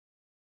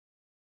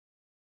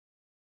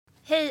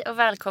Hej och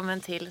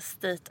välkommen till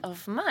State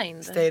of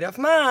Mind. State of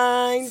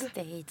Mind.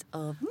 State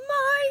of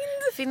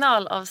Mind.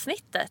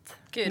 Finalavsnittet.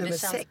 Gud, Nummer det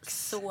känns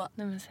 6. så...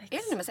 Nummer 6. Är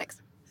det nummer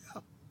 6? Ja.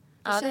 Det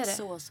Ja, det är känns det.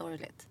 så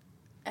sorgligt.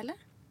 Eller?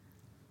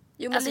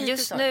 Jo, men Alltså lite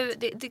just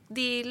sorgligt. nu,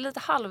 det är lite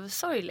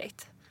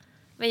halvsorgligt.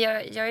 Men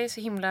jag är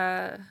så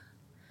himla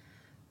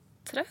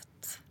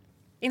trött.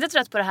 Inte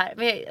trött på det här,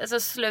 men alltså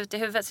slut i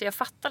huvudet. Så jag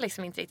fattar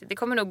liksom inte riktigt. Det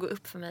kommer nog gå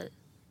upp för mig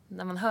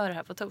när man hör det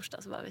här på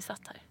torsdag. Så bara vi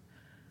satt här.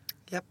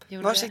 Japp.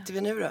 Gjorde Var det. sitter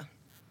vi nu då?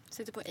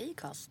 Sitter på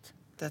Acast.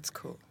 That's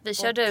cool. Vi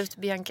körde ut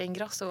Bianca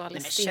Ingrosso och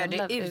Alice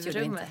Stenlöf ur gjorde vi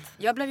rummet. inte.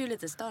 Jag blev ju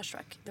lite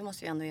starstruck. Det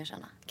måste jag ändå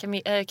erkänna.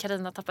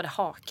 Carina tappade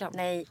hakan.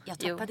 Nej, jag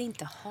tappade Jo.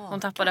 inte hakan. Hon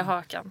tappade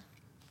hakan.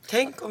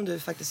 Tänk om du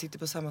faktiskt sitter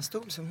på samma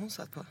stol som hon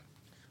satt på.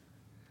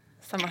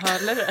 Samma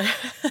hörlurar.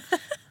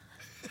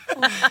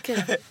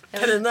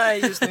 Carina är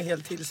just nu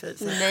helt till sig.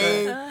 Så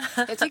Nej,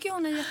 jag tycker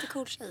hon är en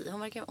jättecool tjej.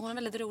 Hon är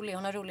väldigt rolig,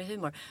 hon har rolig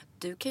humor.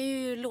 Du kan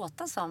ju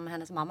låta som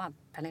hennes mamma,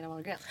 Pernilla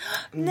Wahlgren.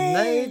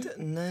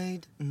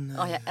 Nöjd.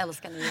 Ja, jag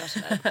älskar när du gör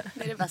sådär.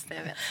 Det är det bästa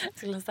jag vet. Jag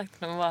skulle ha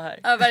sagt när hon var här.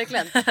 Ja,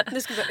 verkligen.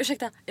 Nu ska vi bara,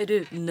 ursäkta, är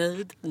du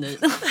nöjd?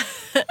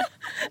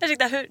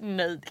 Ursäkta, hur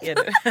nöjd är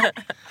du?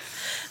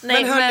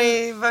 Men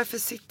hörni, varför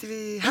sitter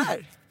vi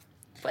här?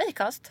 På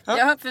Acast?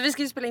 Ja, för vi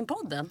ska ju spela in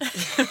podden.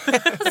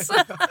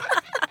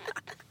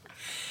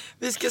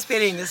 Vi ska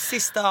spela in det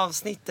sista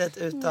avsnittet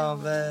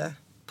utav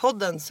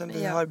podden som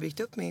vi Ja. har byggt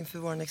upp med inför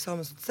vår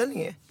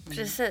examensutställning.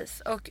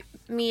 Precis, och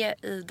med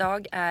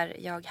idag är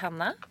jag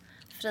Hanna,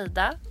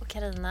 Frida och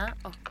Carina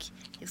och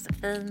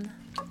Josefin.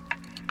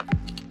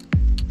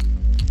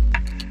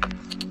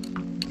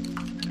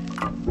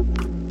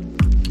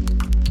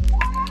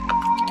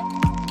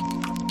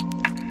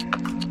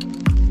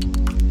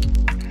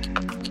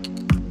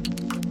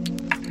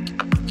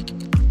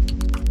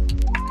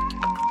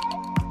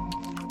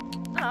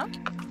 Ja,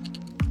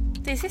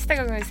 det är sista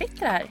gången vi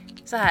sitter här,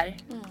 så här.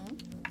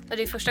 Och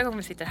det är första gången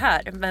vi sitter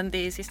här, men det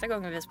är sista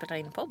gången vi spelar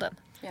in podden.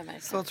 Ja,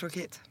 verkligen. Så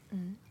tråkigt.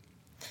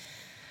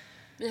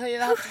 Vi har ju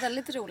haft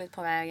väldigt roligt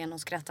på vägen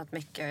och skrattat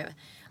mycket.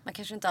 Man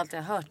kanske inte alltid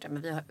har hört det,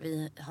 men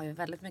vi har ju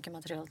väldigt mycket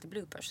material till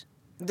bloopers.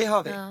 Det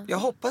har vi. Ja. Jag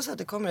hoppas att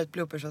det kommer ett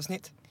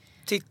bloopersavsnitt.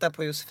 Titta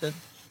på Josefin.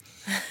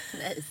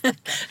 Nej,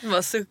 stackarn.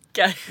 Man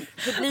suckar.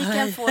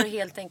 Publiken får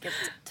helt enkelt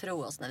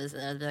tro oss när vi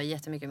säger att vi har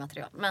jättemycket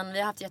material. Men vi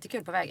har haft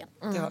jättekul på vägen.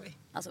 Det har vi.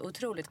 Alltså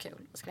otroligt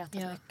kul.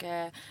 Skrattat Ja.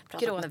 mycket.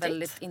 Pratat Gråtit. med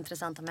väldigt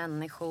intressanta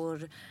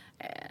människor.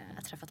 Jag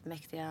har träffat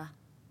mäktiga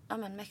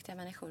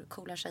människor.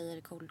 Coola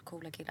tjejer,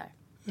 coola killar.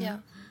 Ja.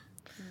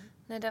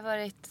 Nej, det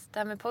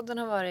här med podden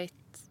har varit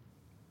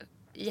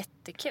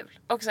jättekul.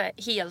 Och så här,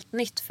 helt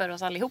nytt för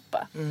oss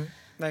allihopa.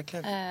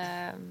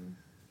 Verkligen.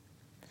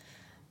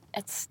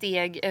 Ett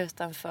steg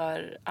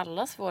utanför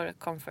allas vår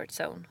comfort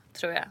zone,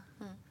 tror jag.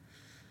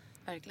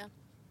 Verkligen.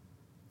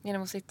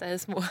 Genom att sitta i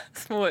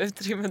små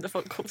utrymmen där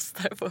folk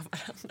hostar på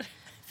varandra.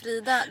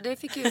 Frida, det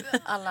fick ju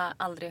alla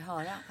aldrig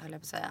höra, höll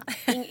jag på att säga.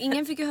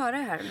 Ingen fick ju höra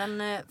det här,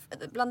 men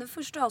bland det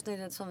första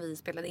avsnittet som vi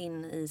spelade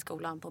in i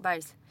skolan på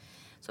Bergs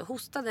så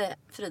hostade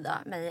Frida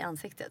mig i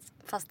ansiktet.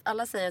 Fast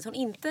alla säger att hon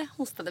inte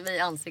hostade mig i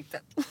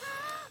ansiktet.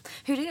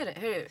 Hur är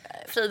det?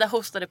 Frida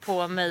hostade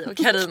på mig och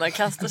Carina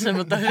kastade sig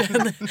mot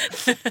dörren.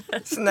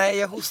 Så nej,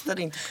 jag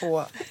hostade inte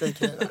på dig,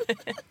 Carina.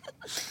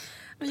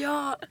 Men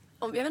jag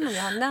vet inte om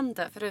jag har nämnt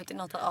det förut i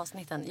något av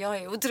avsnitten. Jag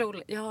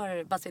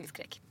har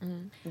basilskräck.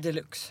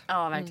 Deluxe.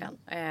 Ja, verkligen.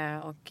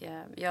 Och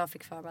jag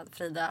fick förbereda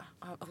Frida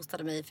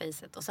hostade mig i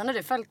facet. Och sen har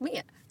det följt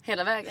med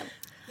hela vägen.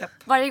 Japp.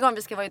 Varje gång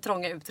vi ska vara i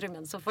trånga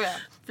utrymmen så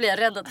blir jag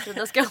rädd att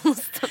Frida ska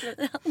hosta mig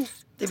i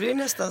ansiktet. Det blir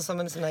nästan som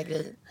en sån här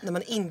grej när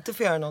man inte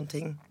får göra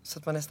någonting så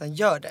att man nästan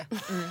gör det.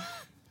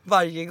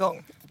 Varje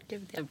gång.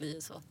 Det blir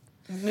ju så.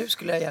 Nu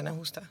skulle jag gärna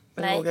hosta,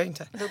 men det vågar jag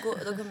inte. Då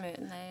kommer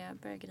jag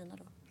börjar grina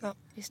då. Ja.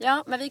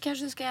 Ja, men vi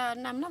kanske ska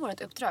nämna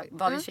vårt uppdrag.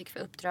 Vad vi fick för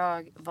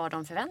uppdrag, vad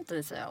de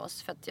förväntade sig av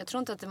oss. För att jag tror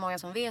inte att det är många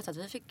som vet att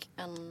vi fick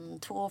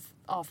 2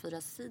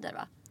 A4-sidor,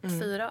 va?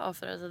 4 av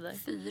 4 sidor.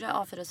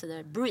 4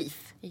 A4-sidor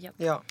brief. Ja.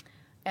 Ja.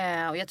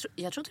 Och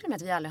jag tror till och med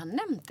att vi aldrig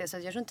har nämnt det. Så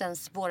jag tror inte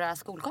ens våra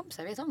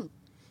skolkompisar vet om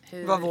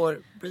hur Vad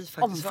vår brief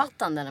faktiskt var.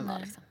 omfattande den var.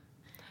 Liksom.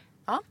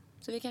 Ja,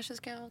 så vi kanske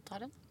ska ta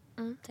den,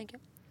 tänker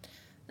jag.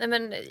 Nej,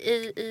 men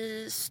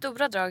i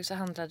stora drag så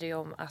handlar det ju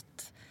om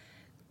att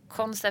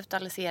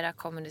konceptualisera,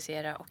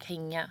 kommunicera och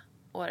hänga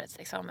årets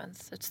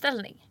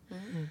examensutställning.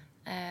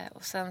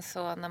 Och sen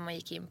så när man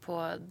gick in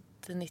på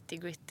the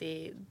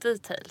nitty-gritty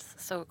details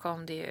så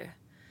kom det ju...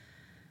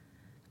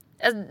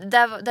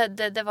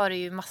 Där var det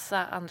ju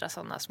massa andra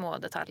sådana små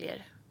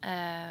detaljer.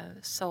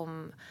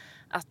 Som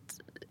att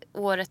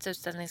årets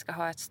utställning ska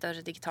ha ett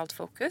större digitalt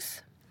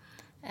fokus.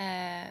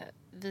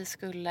 Vi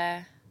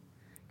skulle...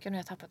 Gud, nu har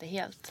jag tappat det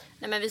helt.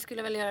 Nej, men vi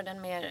skulle väl göra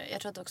den mer...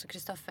 Jag tror att också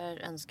Kristoffer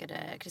önskade...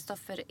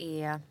 Kristoffer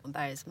är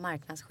Bergs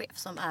marknadschef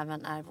som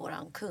även är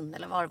våran kund.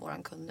 Eller var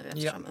våran kund nu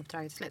eftersom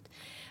uppdraget är slut.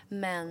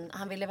 Men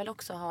han ville väl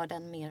också ha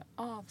den mer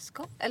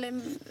eller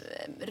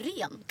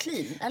ren,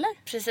 clean,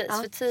 eller? Precis,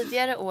 för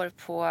tidigare år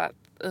på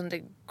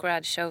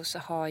undergrad show så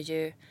har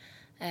ju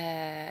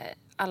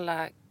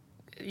alla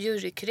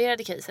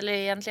jurykurerade case, eller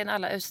egentligen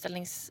alla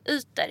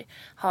utställningsytor,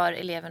 har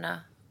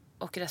eleverna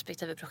och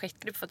respektive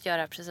projektgrupp fått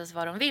göra precis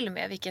vad de vill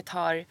med, vilket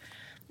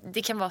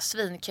det kan vara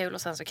svinkul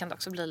och sen så kan det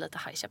också bli lite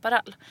High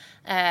Chaparral.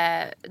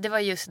 Det var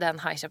just den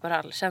High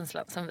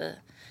Chaparral-känslan som vi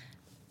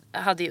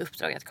hade i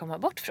uppdrag att komma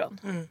bort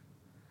från.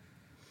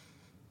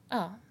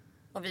 Ja.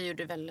 Och vi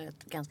gjorde väl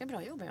ett ganska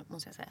bra jobb,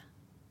 måste jag säga.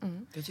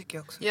 Det tycker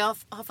jag också. Jag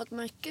har fått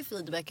mycket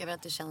feedback över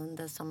att det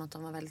kändes som att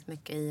de var väldigt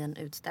mycket i en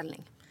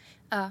utställning.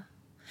 Ja,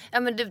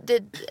 men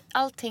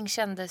allting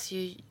kändes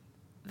ju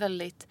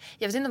väldigt...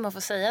 Jag vet inte om man får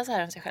säga så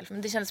här om sig själv,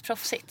 men det kändes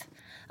proffsigt.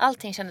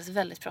 Allting kändes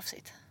väldigt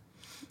proffsigt.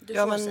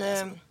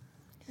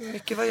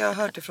 Mycket vad jag har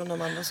hört ifrån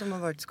de andra som har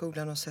varit i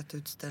skolan och sett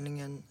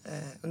utställningen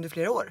under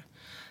flera år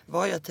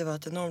var ju att det var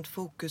ett enormt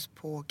fokus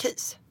på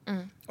case.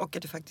 Och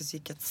att det faktiskt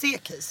gick att se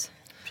case.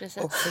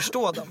 Precis. Och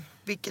förstå dem.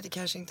 Vilket det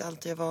kanske inte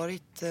alltid har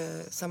varit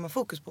samma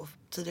fokus på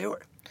tidigare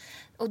år.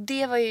 Och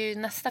det var ju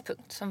nästa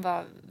punkt som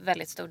var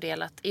väldigt stor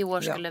del. Att i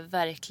år skulle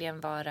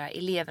verkligen vara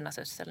elevernas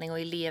utställning och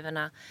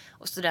eleverna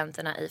och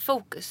studenterna i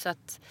fokus. Så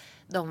att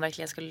de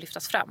verkligen skulle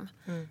lyftas fram.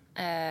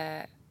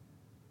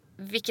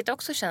 Vilket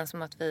också känns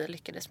som att vi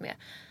lyckades med.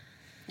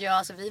 Ja,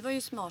 alltså vi var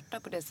ju smarta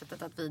på det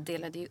sättet att vi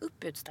delade ju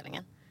upp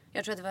utställningen.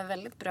 Jag tror att det var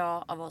väldigt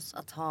bra av oss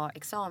att ha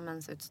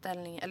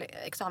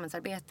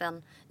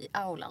examensarbeten i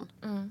aulan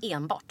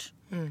enbart.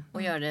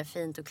 Och göra det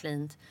fint och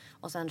cleant.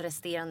 Och sen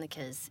resterande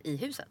case i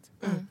huset.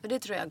 För det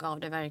tror jag gav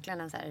det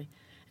verkligen en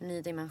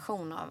ny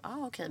dimension av,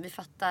 okej, vi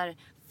fattar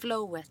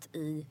flowet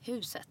i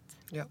huset.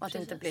 Ja, och att det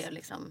inte blev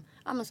liksom,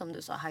 men som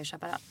du sa, High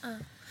Chaparral.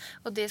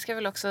 Och det ska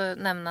väl också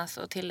nämnas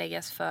och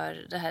tilläggas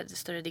för det här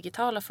större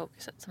digitala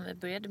fokuset som vi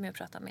började med att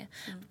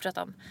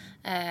prata om.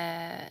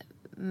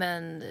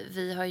 Men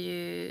vi har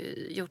ju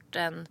gjort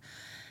en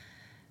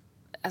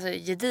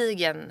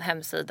gedigen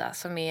hemsida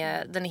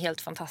den är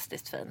helt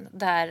fantastiskt fin.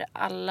 Där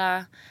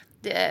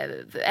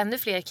ännu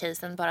fler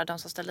case än bara de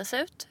som ställdes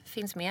ut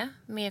finns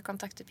med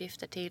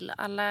kontaktuppgifter till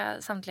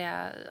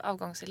samtliga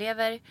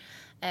avgångselever.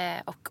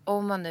 Och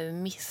om man nu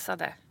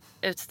missade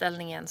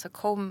utställningen så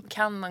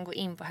kan man gå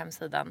in på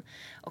hemsidan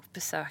och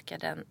besöka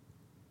den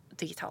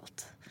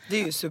digitalt.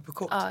 Det är ju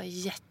supercoolt. Ja,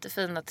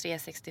 jättefina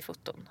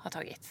 360-foton har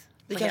tagits.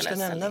 Vi kanske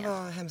ska nämna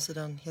vad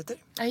hemsidan heter.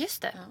 Ja,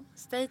 just det.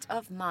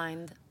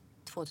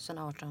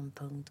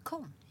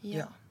 stateofmind2018.com.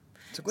 Ja.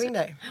 Så gå in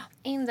där.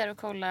 In där och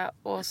kolla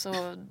och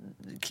så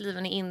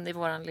kliver ni in i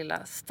våran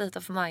lilla State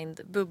of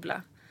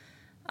Mind-bubbla.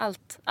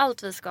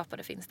 Allt vi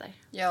skapade finns där.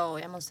 Ja, och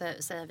jag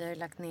måste säga att vi har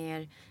lagt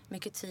ner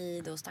mycket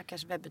tid och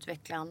stackars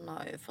webbutvecklaren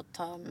har ju fått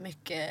ta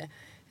mycket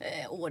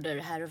order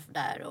här och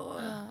där. Och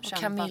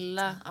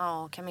Camilla.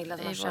 Ja, Camilla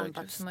har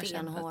kämpat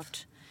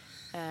stenhårt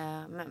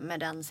med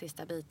den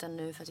sista biten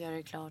nu för att göra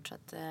det klart. Så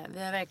att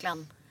vi har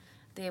verkligen,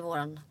 det är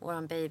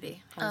våran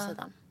baby,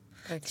 hemsidan.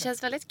 Det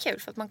känns väldigt kul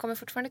för att man kommer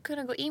fortfarande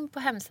kunna gå in på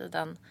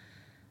hemsidan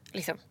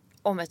liksom,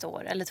 om ett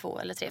år eller 2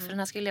 eller 3 för den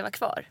här ska ju leva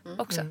kvar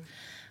också.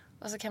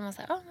 Och så kan man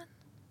säga, men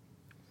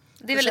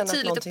det är väldigt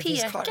tydligt att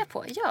peka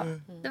på. Ja,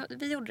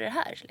 vi gjorde det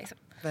här. Liksom.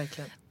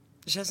 Verkligen.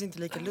 Det känns inte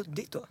lika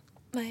luddigt då.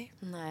 Nej.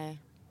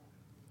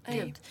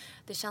 Gud,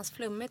 det känns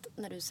flummigt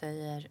när du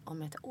säger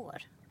om ett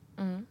år.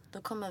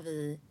 Då kommer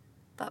vi...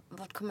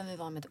 Vart kommer vi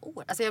vara om ett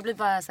år? Alltså jag blir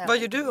bara så här, vad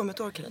gör du om ett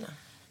år, Carina?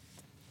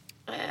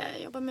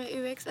 Jag jobbar med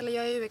UX, eller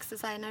jag är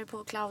UX-designer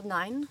på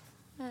Cloud9.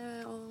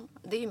 Och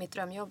det är ju mitt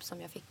drömjobb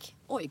som jag fick.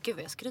 Oj, gud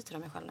vad jag skryter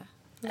om mig själv.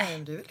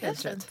 Nej, du är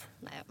helt rätt.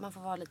 Nej, man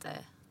får vara lite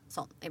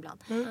sån ibland.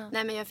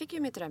 Nej, men jag fick ju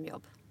mitt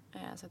drömjobb.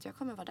 Så att jag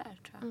kommer vara där,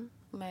 tror jag.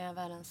 Med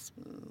världens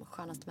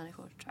skönaste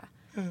människor, tror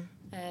jag.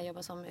 Jag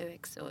jobbar som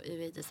UX och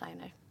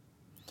UI-designer.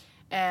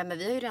 Men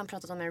vi har ju redan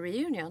pratat om en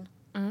reunion.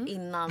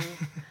 Innan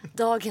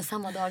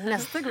samma dag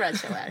nästa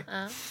gradshow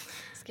är.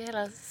 Ska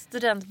hela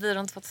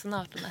studentbyrån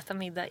 2018 äta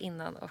middag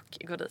innan och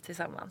gå dit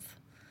tillsammans.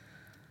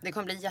 Det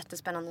kommer bli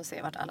jättespännande att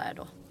se vart alla är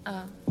då.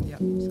 Ja.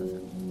 Så.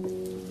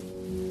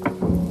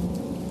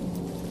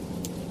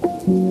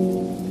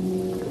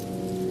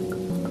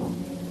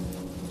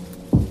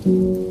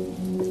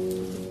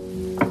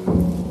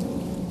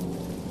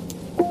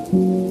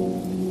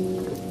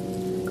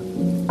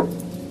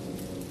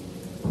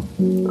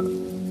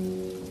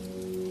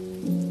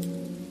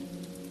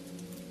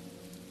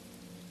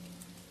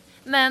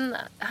 Men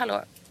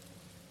hallå,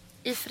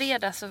 i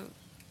fredag så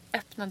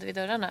öppnade vi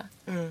dörrarna.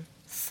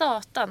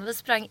 Satan, vi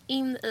sprang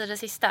in i det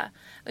sista.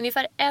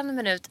 Ungefär 1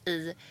 minut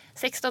i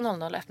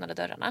 16:00 öppnade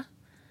dörrarna.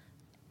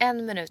 1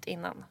 minut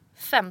innan,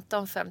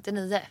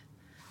 15:59,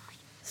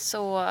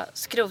 så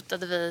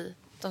skrotade vi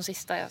de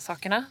sista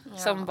sakerna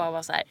som bara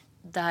var så här.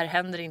 Det här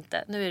händer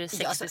inte. Nu är det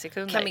 60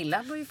 sekunder.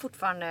 Camilla var ju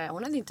fortfarande...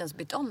 Hon hade inte ens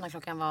bytt om när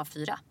klockan var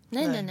 4.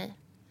 Nej,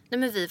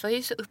 men vi var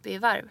ju så uppe i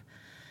varv.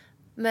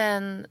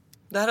 Men...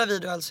 Det här har vi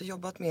då alltså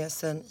jobbat med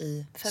sen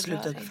i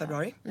slutet på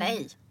februari.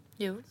 Nej.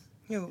 Jo.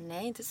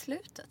 Nej, inte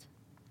slutet.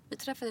 Vi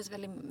träffades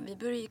vi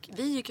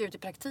gick ut i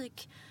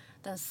praktik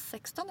den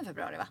 16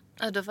 februari, va?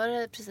 Ja, då var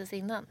det precis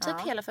innan.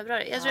 Typ hela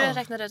februari. Jag tror jag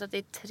räknade ut att det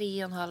är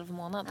 3,5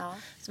 månader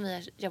som vi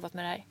har jobbat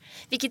med det här.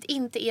 Vilket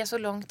inte är så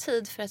lång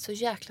tid för ett så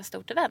jäkla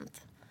stort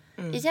event.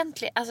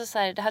 Egentligen, alltså så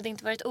här, det hade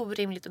inte varit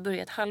orimligt att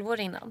börja ett halvår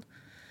innan.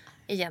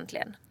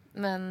 Egentligen.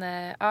 Men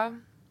ja.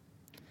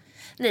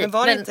 Nej, Men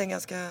var det inte en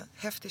ganska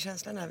häftig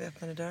känsla när vi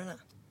öppnade dörrarna?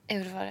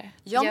 Jo, det var det.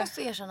 Jag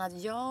måste erkänna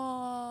att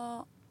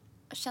jag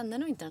kände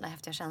nog inte den där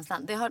häftiga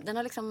känslan. Den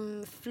har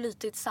liksom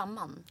flytit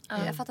samman.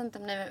 Jag fattar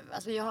inte,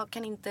 alltså jag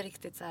kan inte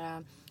riktigt så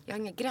här, jag har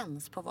ingen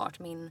gräns på vart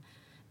min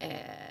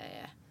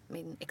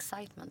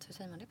excitement, hur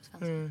säger man det på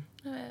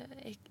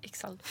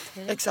svenska?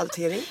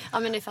 Exaltering. Ja,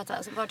 men ni fattar,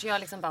 alltså, vart jag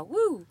liksom bara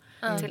woo,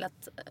 till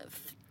att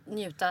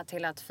njuta,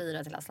 till att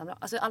fira, till att slamra.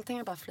 Alltså allting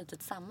har bara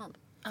flytit samman.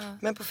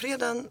 Men på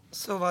fredagen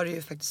så var det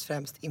ju faktiskt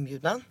främst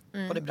inbjudna.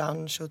 Både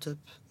bransch och typ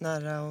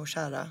nära och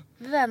kära.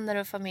 Vänner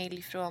och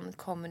familj från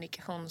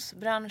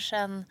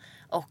kommunikationsbranschen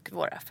och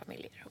våra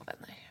familjer och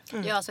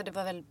vänner. Ja, så det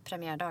var väl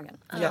premiärdagen.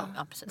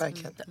 Ja, precis.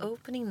 verkligen. The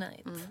opening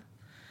night.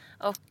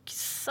 Och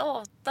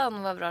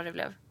satan vad bra det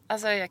blev.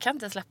 Alltså jag kan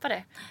inte släppa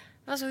det.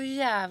 Det var så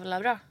jävla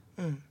bra.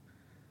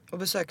 Och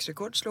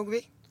besöksrekord slog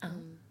vi.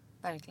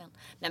 Verkligen.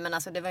 Nej, men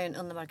alltså det var ju en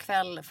underbar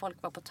kväll.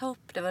 Folk var på topp.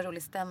 Det var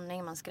rolig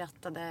stämning. Man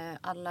skrattade.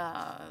 Alla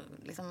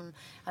liksom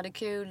hade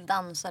kul.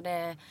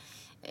 Dansade.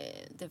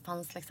 Det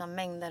fanns liksom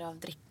mängder av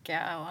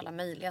dricka och alla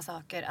möjliga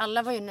saker.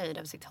 Alla var ju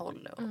nöjda av sitt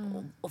håll.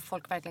 Och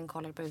folk verkligen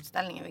kollade på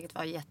utställningen. Vilket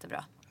var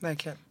jättebra.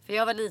 Verkligen. För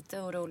jag var lite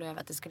orolig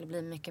över att det skulle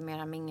bli mycket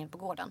mer mingel på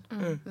gården.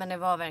 Men det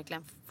var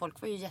verkligen...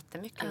 Folk var ju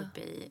jättemycket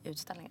uppe i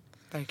utställningen.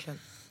 Verkligen.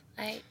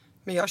 Nej.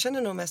 Men jag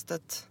känner nog mest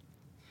att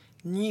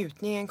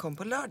njutningen kom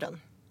på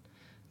lördagen.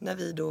 När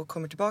vi då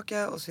kommer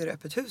tillbaka och ser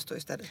öppet hus då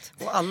istället.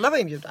 Och alla var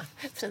inbjudna.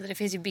 Frida, det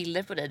finns ju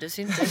bilder på dig. Du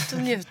ser inte ut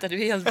att njuta.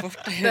 Du är helt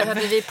borta.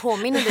 Behöver vi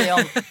påminna dig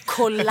om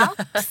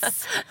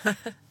kollaps?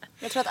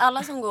 Jag tror att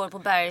alla som går på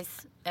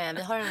Bergs...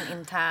 vi har en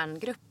intern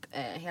grupp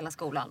hela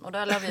skolan. Och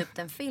då la vi upp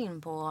en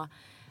film på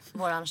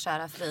våran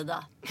kära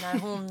Frida. När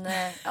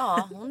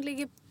hon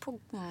ligger på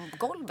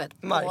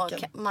golvet. På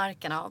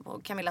marken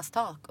på Camillas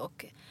tak.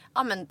 Och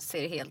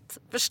ser helt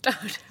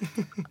förstörd.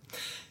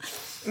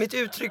 Mitt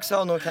uttryck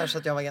sa nog kanske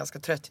att jag var ganska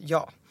trött,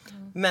 ja.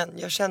 Men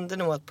jag kände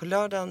nog att på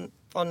lördagen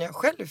var när jag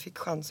själv fick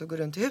chans att gå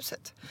runt i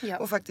huset. Ja.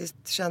 Och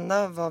faktiskt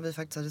känna vad vi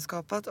faktiskt hade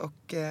skapat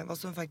och vad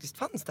som faktiskt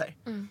fanns där.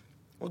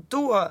 Och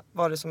då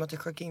var det som att det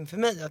sjönk in för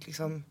mig att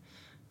liksom,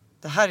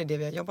 det här är det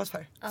vi har jobbat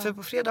för. För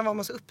på fredagen var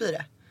man så uppe i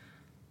det.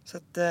 Så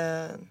att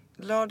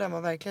lördagen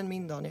var verkligen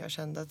min dag när jag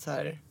kände att så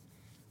här,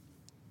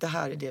 det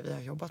här är det vi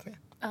har jobbat med.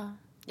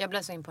 Jag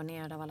blev så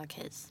imponerad av alla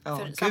case.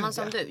 För samma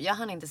som du, jag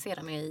hann inte se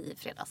dem i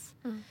fredags.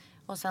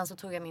 Och sen så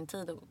tog jag min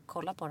tid att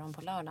kolla på dem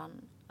på lördagen.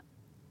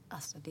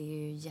 Alltså det är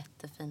ju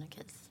jättefina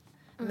case.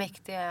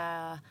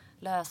 Mäktiga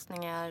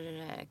lösningar,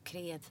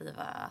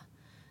 kreativa,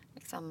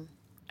 liksom,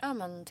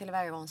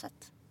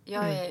 tillvägagångssätt.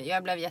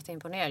 Jag blev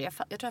jätteimponerad. Jag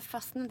tror jag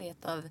fastnade i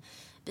ett av,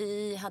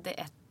 vi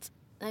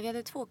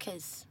hade 2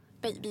 case,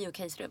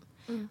 bio-case-rum.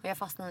 Och jag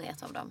fastnade i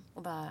ett av dem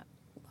och bara,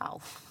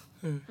 wow.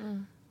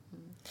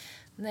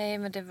 Nej,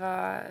 men det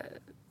var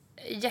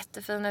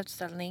jättefin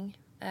utställning.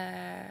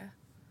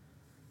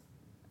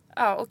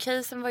 Och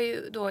casen var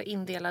ju då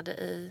indelade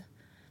i...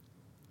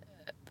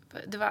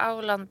 Det var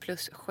aulan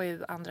plus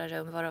 7 andra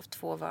rum, varav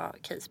 2 var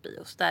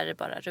casebios. Där det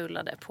bara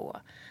rullade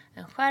på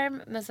en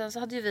skärm. Men sen så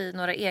hade ju vi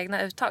några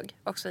egna uttag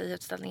också i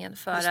utställningen.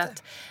 För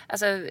att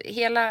alltså,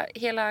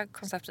 hela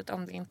konceptet,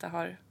 om det inte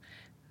har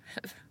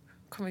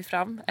kommit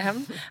fram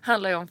än,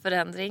 handlar ju om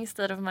förändring.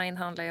 State of mind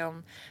handlar ju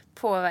om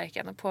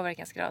påverkan och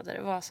påverkansgrader.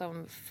 Vad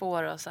som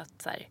får oss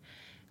att så här,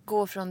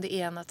 gå från det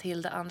ena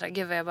till det andra.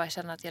 Gud vad jag bara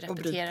känner att jag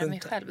repeterar mig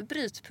själv.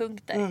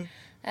 Brytpunkter.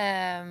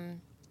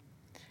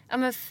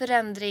 Men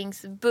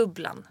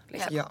förändringsbubblan.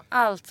 Liksom. Ja.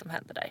 Allt som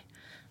händer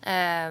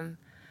där.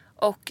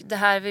 Och det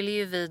här vill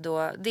ju vi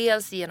då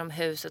dels genom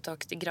huset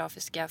och det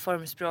grafiska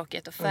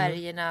formspråket och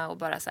färgerna och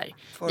bara så här.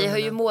 Vi har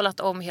ju målat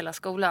om hela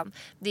skolan.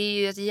 Det är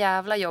ju ett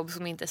jävla jobb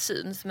som inte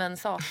syns, men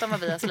satan vad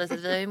vi har slitit.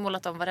 Vi har ju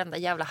målat om varenda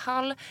jävla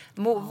hall,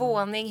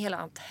 våning, hela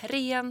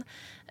entrén.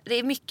 Det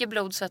är mycket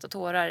blod, svett och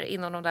tårar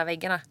inom de där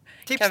väggarna.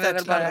 Tips där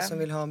till alla som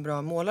vill ha en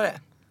bra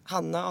målare.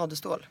 Hanna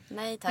Adestål.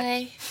 Nej, tack.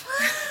 Nej.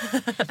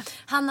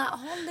 Hanna,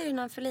 håll dig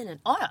innanför linjen.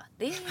 Ja,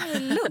 det är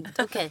lugnt.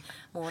 Okej.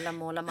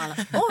 Måla.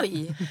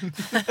 Oj!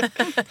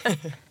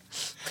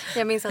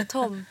 Jag minns att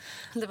Tom,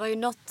 det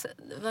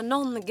var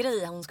någon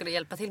grej hon skulle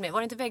hjälpa till med.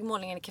 Var det inte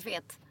väggmålningen i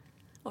kaféet?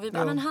 Och vi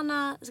bara, men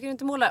Hanna, ska du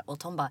inte måla? Och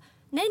Tom bara,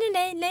 nej,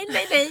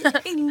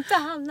 inte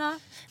Hanna.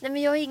 Nej,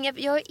 men jag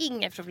har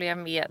inga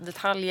problem med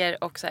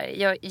detaljer och så här.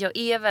 Jag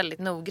är väldigt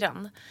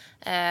noggrann.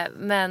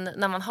 Men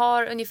när man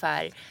har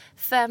ungefär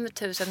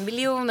 5000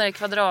 miljoner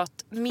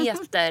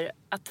kvadratmeter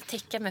att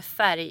täcka med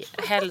färg,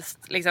 helst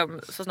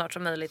liksom, så snart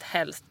som möjligt,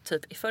 helst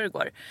typ i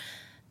förrgår.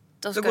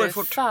 Då ska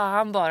det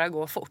fan bara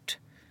gå fort.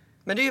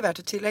 Men det är ju värt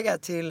att tillägga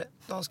till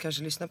de som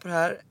kanske lyssnar på det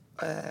här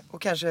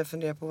och kanske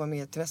funderar på att vara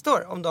med till nästa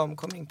år om de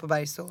kommer in på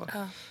Bergs och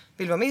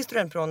vill vara med i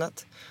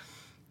studentbrånet.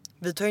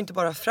 Vi tar ju inte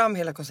bara fram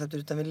hela konceptet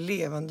utan vi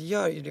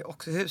levandegör ju det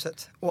också i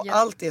huset. Och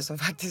allt det som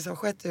faktiskt har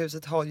skett i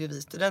huset har ju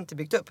vi studenter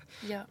byggt upp.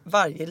 Ja.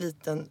 Varje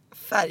liten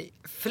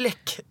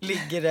färgfläck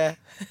ligger det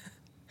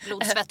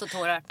Blod, svett och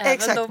tårar.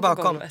 Exakt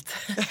bakom.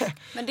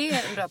 Men det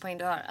är en bra poäng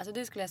du har. Alltså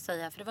det skulle jag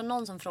säga. För det var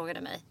någon som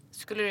frågade mig.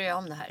 Skulle du göra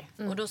om det här?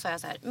 Och då sa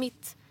jag så här.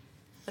 Mitt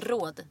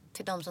råd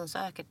till de som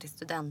söker till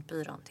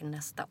studentbyrån till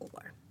nästa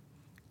år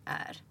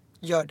är...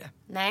 Gör det.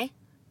 Nej,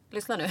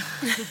 lyssna nu.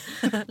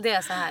 Det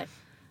är så här.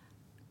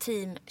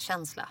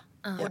 Teamkänsla.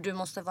 Och du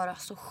måste vara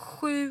så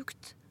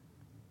sjukt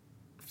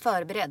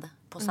förberedd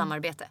på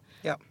samarbete.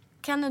 Ja.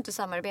 Kan du inte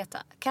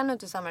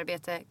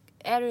samarbeta,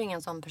 är du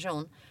ingen sån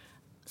person,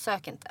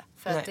 sök inte.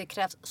 För att det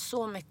krävs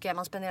så mycket,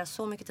 man spenderar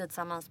så mycket tid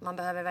tillsammans. Man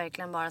behöver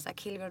verkligen bara så här,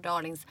 kill your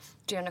darlings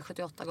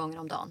 378 gånger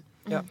om dagen.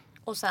 Ja.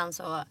 Och sen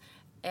så,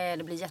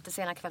 det blir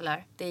jättesena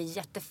kvällar. Det är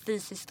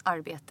jättefysiskt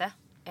arbete.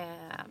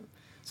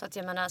 Så att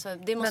jag menar, alltså,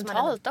 det måste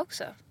mentalt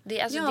också.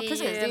 Precis.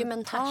 Det är ju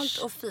mentalt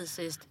och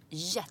fysiskt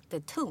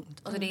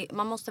jättetungt. Alltså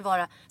man måste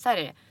vara, så här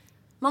är det.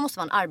 Man måste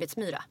vara en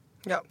arbetsmyra.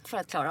 Ja. För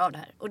att klara av det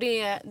här. Och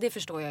det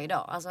förstår jag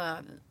idag. Alltså,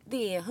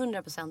 det är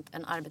 100%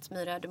 en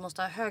arbetsmyra. Du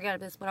måste ha hög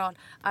arbetsmoral,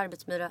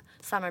 arbetsmyra,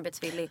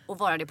 samarbetsvillig och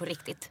vara det på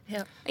riktigt.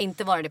 Ja.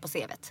 Inte vara det på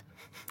CV:t.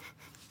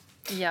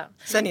 Ja.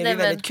 Sen är det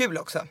väldigt kul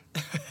också.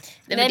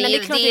 Det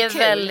är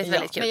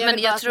väldigt kul. Men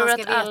jag tror att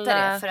man ska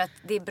veta det för att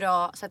det är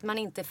bra så att man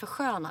inte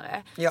förskönar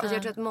det. Ja. För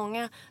jag tror att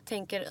många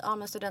tänker,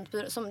 men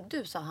studentbyrå, som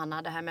du sa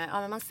Hanna, det här med,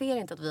 men man ser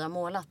inte att vi har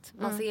målat.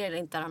 Man ser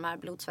inte de här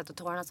blod, svett och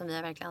tårarna som vi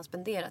har verkligen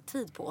spenderat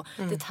tid på.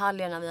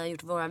 Detaljerna vi har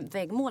gjort våra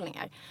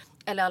väggmålningar.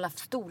 Eller alla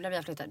stolar vi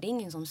har flyttat. Det är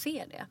ingen som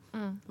ser det.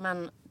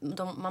 Men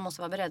man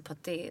måste vara beredd på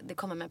att det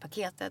kommer med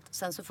paketet.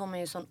 Sen så får man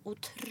ju sån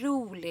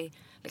otrolig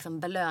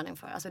belöning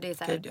för. Alltså det är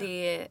så här,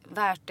 det är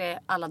värt det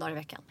alla dagar i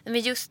veckan.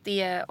 Men just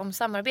det om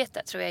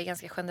samarbete tror jag är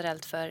ganska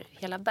generellt för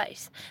hela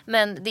Bergs.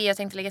 Men det jag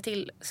tänkte lägga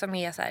till som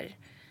är så här,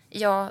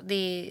 ja, det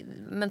är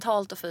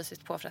mentalt och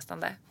fysiskt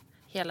påfrestande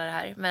hela det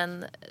här.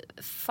 Men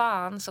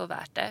fan så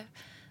värt det.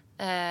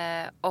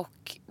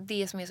 Och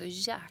det som är så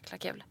jäkla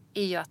kul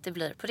är ju att det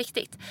blir på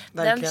riktigt.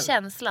 Verkligen. Den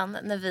känslan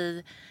när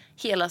vi,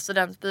 hela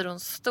studentbyrån,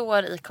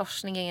 står i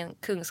korsningen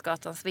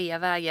Kungsgatan,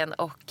 Sveavägen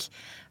och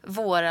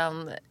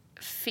våran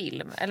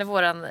film eller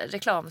våran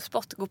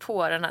reklamspot går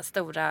på den här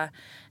stora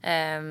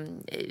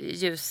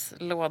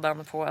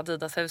ljuslådan på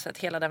Adidashuset,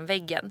 hela den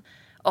väggen.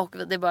 Och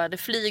det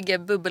flyger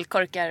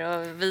bubbelkorkar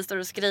och vi står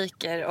och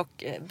skriker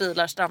och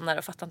bilar stannar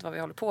och fattar inte vad vi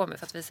håller på med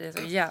för att vi ser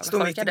så jävla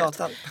Stå mitt i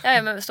gatan.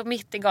 Ja, men stå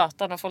mitt i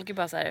gatan och folk är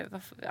bara så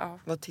här,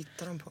 Vad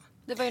tittar de på?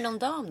 Det var ju någon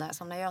dam där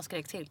som när jag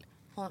skrek till.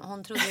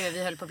 Hon trodde ju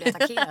vi höll på att bli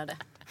attackerade.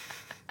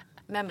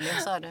 Men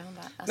sa det. Hon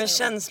bara, men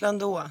känslan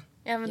då?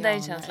 Ja, men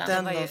den känslan.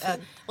 Den var ju,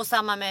 fin. och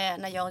samma med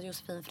när jag och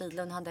Josefin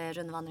Fridlund hade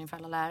rundvandring för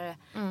alla lärare.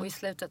 Och i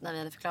slutet när vi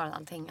hade förklarat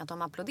allting att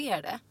de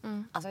applåderade.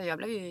 Alltså jag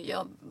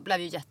blev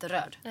ju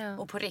jätterörd. Ja.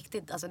 Och på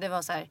riktigt, alltså det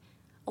var så här,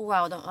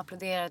 wow, de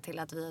applåderade till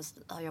att vi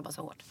har jobbat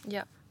så hårt.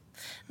 Ja.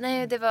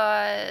 Nej, det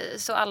var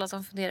så alla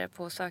som funderar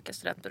på att söka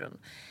studentbyrån,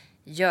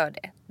 gör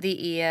det.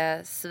 Det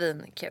är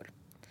svinkul.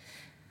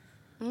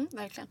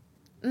 Verkligen.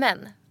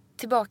 Men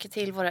tillbaka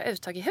till våra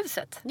uttag i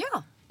huset.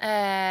 Ja.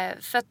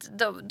 För att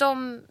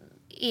de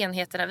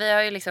enheterna, vi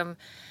har ju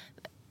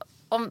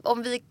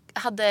om vi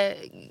hade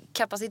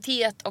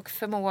kapacitet och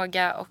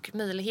förmåga och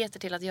möjligheter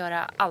till att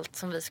göra allt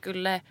som vi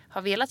skulle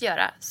ha velat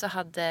göra, så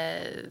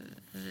hade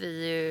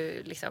vi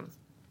ju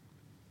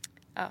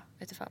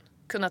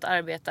kunnat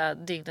arbeta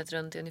dygnet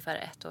runt i ungefär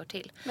 1 år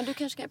till. Men du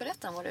kanske kan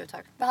berätta om våra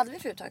uttag. Vad hade vi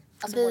för uttag?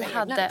 Alltså vi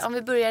hade, om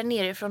vi börjar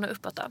nerifrån och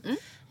uppåt då,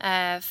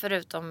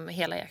 förutom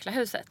hela jäkla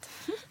huset,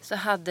 så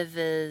hade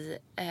vi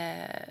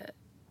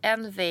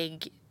en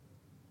vägg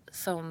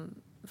som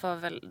var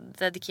väl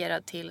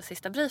dedikerad till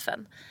sista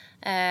briefen.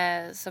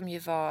 Som ju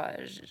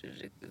var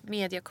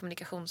media- och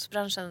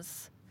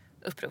kommunikationsbranschens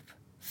upprop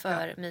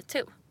för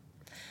MeToo.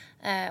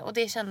 Och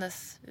det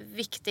kändes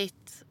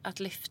viktigt att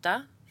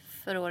lyfta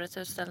för årets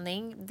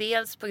utställning.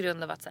 Dels på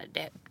grund av att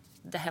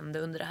det hände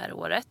under det här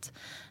året.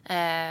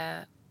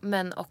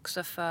 Men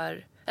också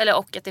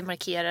och att det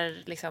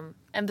markerar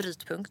en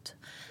brytpunkt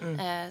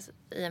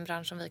i en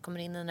bransch som vi kommer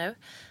in i nu.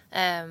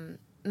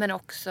 Men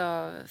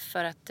också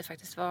för att det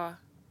faktiskt var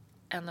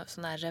en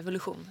sån här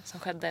revolution som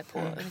skedde på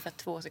ungefär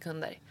 2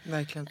 sekunder.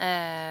 Verkligen.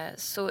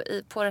 Så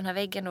på den här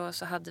väggen då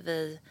så hade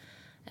vi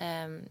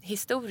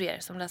historier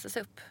som lästes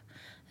upp.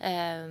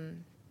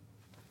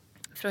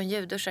 Från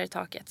ljudduschar i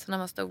taket. Så när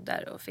man stod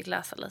där och fick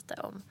läsa lite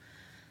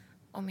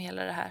om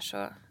hela det här,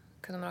 så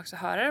kunde man också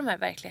höra de här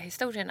verkliga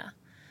historierna.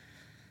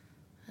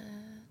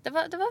 Det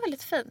var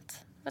väldigt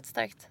fint. Det var ett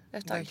starkt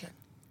uttag.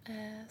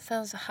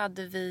 Sen så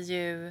hade vi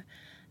ju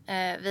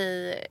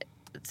vi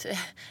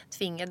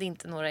tvingade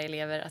inte några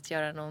elever att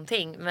göra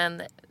någonting,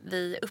 men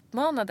vi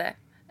uppmanade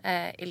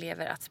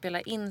elever att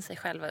spela in sig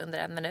själva under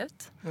 1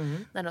 minut.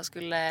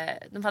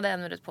 När de hade 1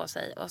 minut på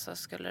sig, och så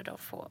skulle de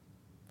få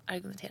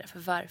argumentera för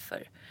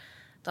varför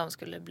de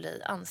skulle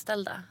bli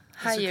anställda.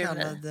 En så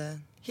kallad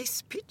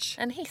hisspitch.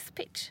 En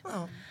hisspitch.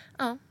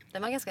 Ja.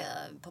 Den var ganska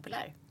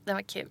populär. Den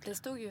var kul. Det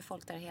stod ju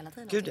folk där hela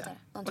tiden. Gud,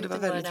 ja. Och det var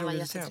väldigt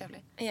roligt.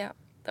 Ja,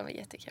 den var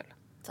jättekul.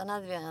 Sen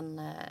hade vi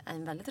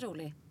en väldigt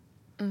rolig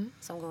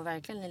som går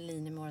verkligen i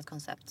linje med vårt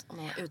koncept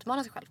om att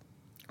utmana sig själv.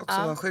 Och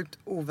som var sjukt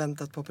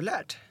oväntat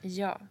populärt.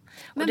 Ja.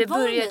 Men det var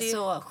började ni ju...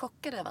 så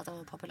chockade över att den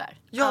var populär?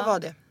 Jag var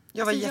det.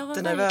 Jag var Alltså, jag var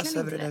jättenervös verkligen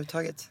över det inte där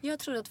uttaget. Jag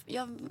trodde att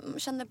jag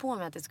kände på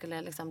mig att det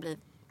skulle liksom bli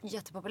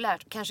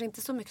jättepopulärt. Kanske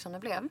inte så mycket som det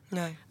blev.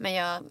 Nej. Men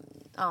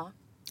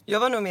Jag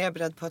var nog mer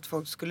beredd på att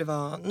folk skulle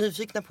vara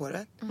nyfikna på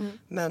det.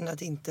 Men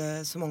att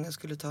inte så många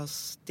skulle ta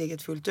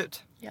steget fullt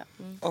ut. Ja.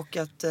 Och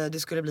att det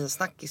skulle bli en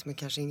snackis men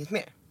kanske inget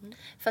mer.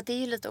 För att det är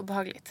ju lite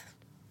obehagligt.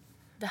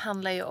 Det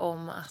handlar ju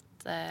om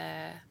att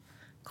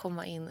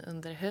komma in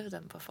under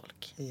huden på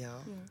folk.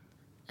 Ja.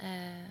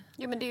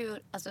 Jo men det är ju,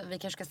 alltså vi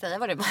kanske ska säga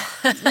vad det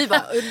var. Vi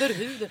bara under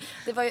huden.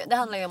 Det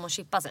handlar ju om att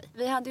chippa sig.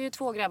 Vi hade ju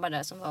 2 grabbar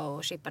där som var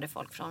och chippade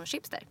folk från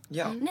Chipster.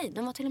 Ja. Nej,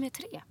 de var till och med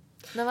 3.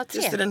 De var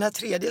 3. Just det, den här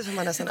tredje som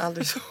man nästan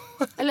aldrig såg.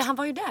 Eller han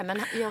var ju där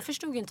men jag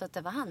förstod ju inte att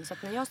det var han. Så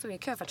att när jag stod i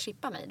kö för att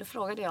chippa mig då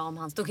frågade jag om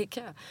han stod i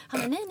kö. Han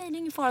bara nej det är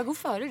ingen fara, gå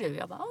före du.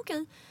 Jag bara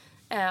okej.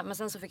 Men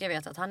sen så fick jag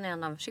veta att han är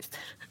en av Chipster.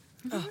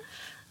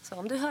 Så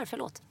om du hör,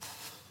 förlåt.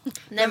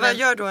 Men vad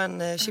gör då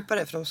en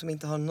chippare för de som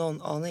inte har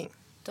någon aning?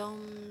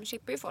 De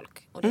chippar ju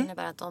folk och det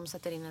innebär att de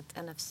sätter in ett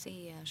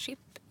NFC-chip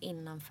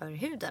innanför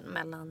huden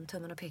mellan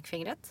tummen och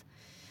pekfingret.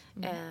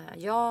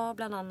 Jag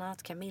bland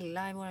annat,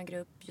 Camilla i vår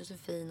grupp,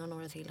 Josefin och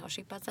några till har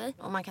chippat sig.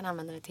 Och man kan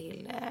använda det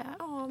till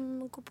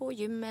gå på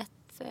gymmet.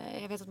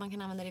 Jag vet att man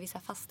kan använda det i vissa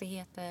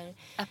fastigheter.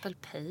 Apple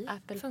Pay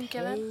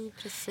funkar väl?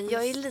 Precis.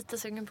 Jag är lite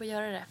sugen på att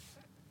göra det.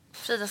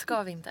 Frida,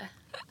 ska vi inte?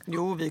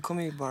 Jo, vi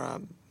kommer ju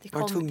bara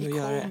vara tvungna att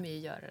göra det. Vi kommer ju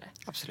göra det.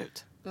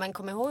 Absolut. Men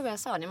kom ihåg vad jag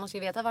sa, ni måste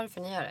ju veta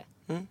varför ni gör det.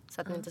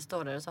 Så att ni Mm. inte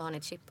står där och så har ni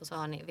ett chip och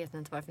så vet ni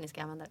inte varför ni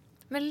ska använda det.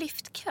 Men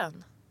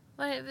liftkön?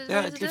 Var Ja, det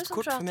ett du som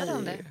liftkort för mig pratade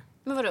om är det? ju...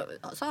 Men vadå,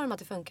 sa de att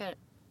det funkar?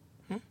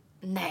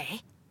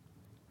 Nej.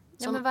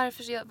 Ja, men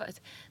varför så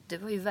du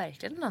har ju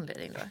verkligen en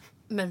anledning då.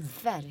 Men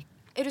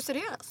är du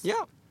seriös?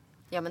 Ja.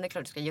 Ja men det är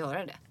klart du ska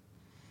göra det.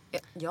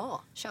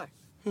 Ja, kör.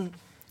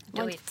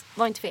 Do it.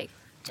 Var inte feg.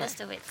 Just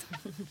do it.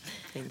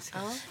 Finns.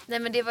 Ja. Nej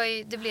men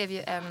det blev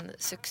ju en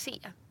succé.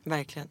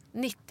 Verkligen.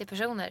 90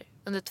 personer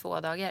under 2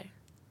 dagar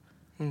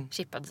Mm.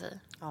 chippade sig.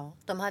 Ja,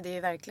 de hade ju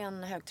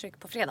verkligen högtryck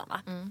på fredagen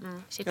va?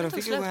 Ja, Chippen de tog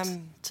fick ju gå slut.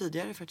 hem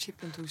tidigare för att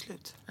chippen tog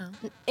slut.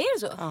 Är det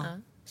så? Ja.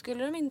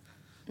 Skulle de inte...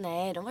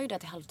 Nej, de var ju där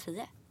till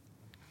 9:30.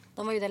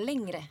 De var ju där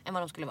längre än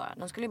vad de skulle vara.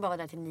 De skulle ju bara vara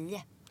där till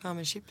 9. Ja,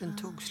 men chippen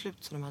tog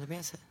slut som de hade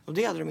med sig. Och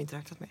det hade de inte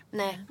räknat med.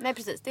 Nej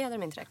precis. Det hade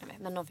de inte räknat med.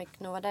 Men de fick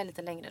nog vara där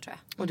lite längre tror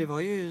jag. Och det var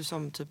ju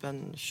som typ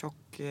en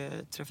tjock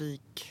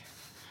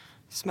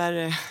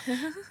smärre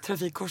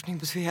trafikkorsning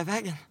på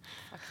Sveavägen.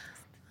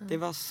 Det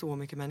var så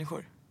mycket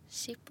människor.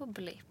 Chip och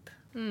blipp.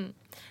 Men,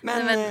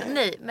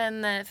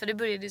 Men för det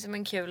började ju som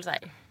en kul så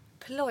här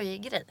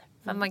plojgrej.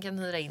 För att man kan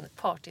hyra in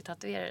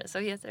partytatuerare. Så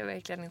heter det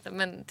verkligen inte.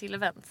 Men till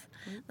events.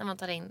 När man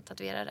tar in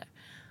tatuerare.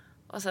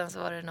 Och sen så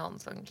var det någon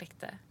som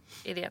kläckte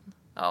idén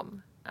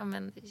om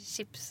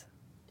chips.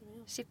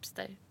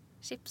 Chipster.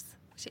 Chips.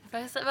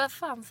 Vad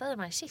fan säger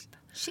man? Chip.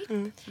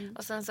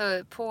 Och sen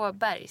så på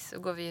Bergs så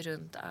går vi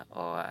runt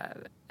och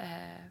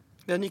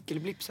vi har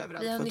nyckelblips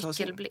överallt. vi har för att ta oss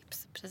in.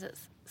 nyckelblips.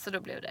 Precis. Så då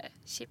blev det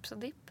chips och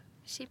dipp.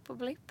 Chip och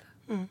blipp.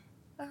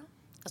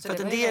 Alltså, För att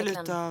det en var ju del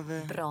verkligen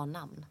utav... bra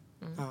namn.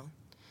 Ja.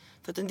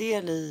 För att en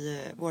del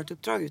i vårt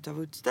uppdrag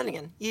utav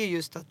utställningen är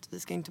just att vi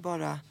ska inte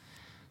bara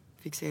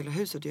fixa hela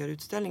huset och göra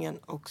utställningen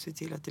och se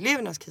till att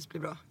elevernas case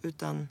blir bra.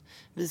 Utan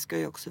vi ska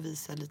ju också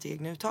visa lite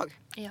egna uttag.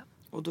 Ja.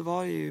 Och då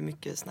var det ju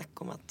mycket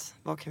snack om att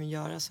vad kan vi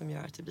göra som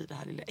gör att det blir det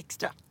här lilla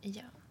extra.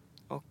 Ja.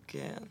 Och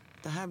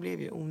det här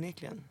blev ju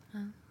onekligen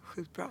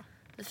sjukt bra.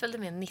 Vi följde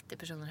med 90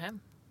 personer hem.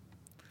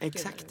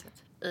 Exakt.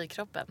 I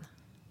kroppen.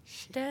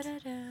 Shit.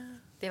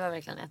 Det var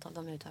verkligen ett av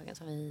de uttagen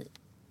som vi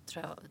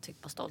tror jag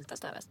tyckte var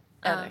stoltast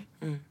över.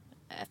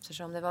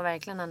 Eftersom det var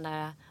verkligen den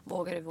där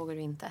vågar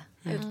du inte.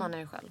 Utmana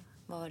dig själv.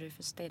 Vad har du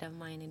för state of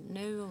mind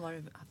nu och vad har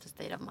du haft för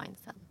state of mind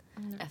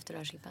sen efter du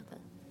har chippat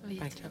dig.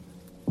 Verkligen.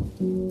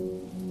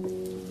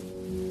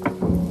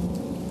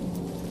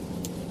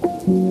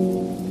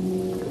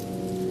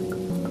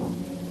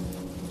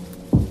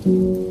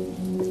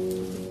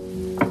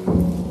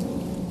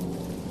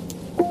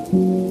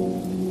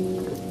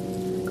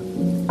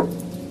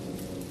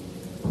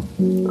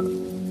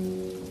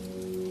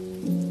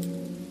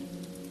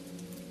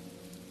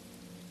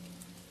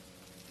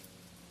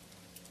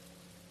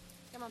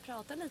 Kan man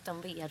prata lite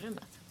om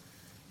VR-rummet?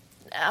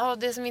 Ja,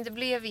 det som inte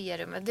blev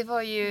VR-rummet, det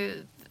var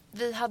ju...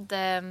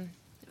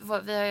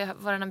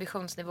 Vår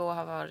ambitionsnivå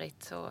har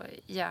varit så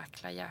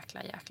jäkla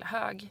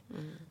hög.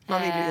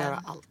 Man vill ju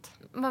göra allt.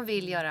 Man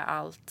vill göra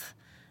allt.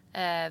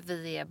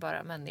 Vi är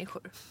bara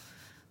människor.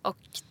 Och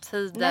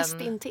tiden...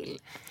 Nästintill.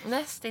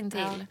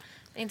 Ja.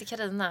 Inte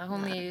Carina,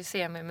 hon är ju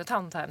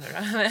semimutant här nu då.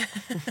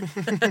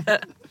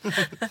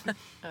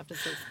 Ja,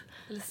 precis.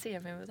 Eller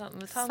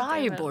semimutant.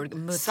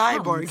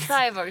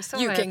 Cyborg. Så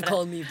You heter can det.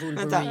 call me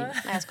Wolverine.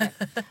 Nej, jag skojar.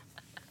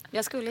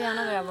 Jag skulle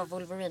gärna vilja vara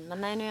Wolverine,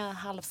 men nej, nu är jag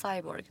halv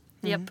cyborg.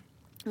 Japp.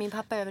 Min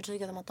pappa är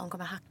övertygad om att de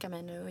kommer hacka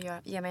mig nu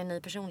och ge mig en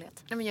ny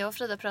personlighet. Ja, men jag och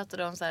Frida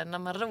pratade om så här, när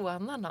man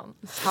rånar någon.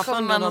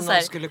 Pappan man någon så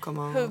här, skulle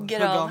komma och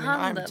hugger av min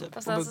arm, handen. typ,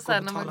 och sen så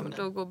här, när man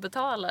då går och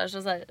betalar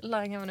så här,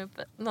 langar man upp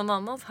någon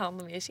annans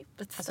hand med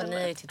chippet. Alltså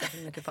ni har ju tittat för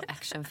mycket på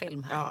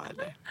actionfilm här. Ja,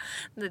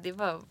 eller? Det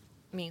var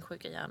min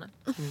sjuka hjärna.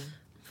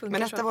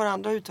 Men ett av våra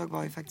andra uttag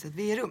var ju faktiskt ett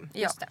VR-rum.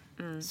 Ja.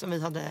 Som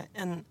vi hade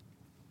en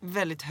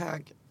väldigt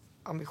hög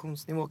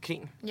ambitionsnivå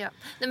kring. Ja.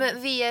 Nej,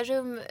 men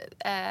VR-rum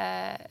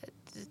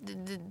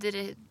det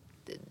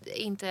är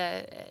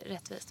inte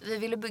rättvist. Vi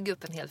ville bygga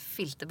upp en hel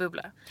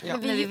filterbubbla. Ja.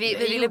 Men vi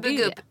ville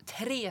bygga upp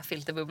 3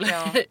 filterbubblor.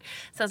 Ja.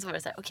 Sen så var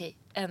det så här, okej,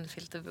 en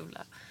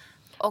filterbubbla.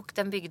 Och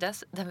den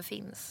byggdes, den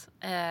finns.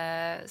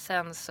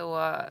 Sen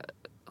så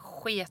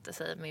sket det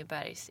sig med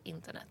Bergs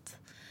internet.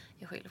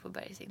 Jag skyller på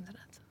Bergs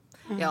internet.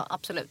 Ja,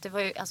 absolut. Det var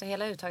ju, alltså,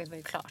 hela uttaget var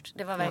ju klart.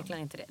 Det var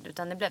verkligen inte det.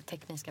 Utan det blev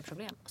tekniska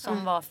problem.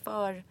 Som var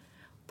för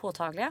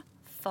påtagliga.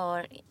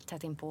 För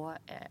tätt in på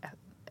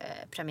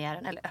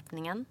premiären, eller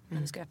öppningen.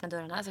 När vi ska öppna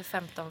dörrarna. Alltså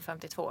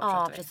 15:52.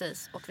 Ja,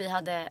 precis. Och vi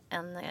hade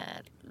en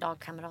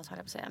lagkamrat, höll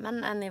jag på att säga.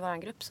 Men en i vår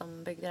grupp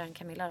som byggde den,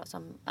 Camilla. Då,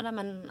 som,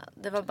 men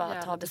det var bara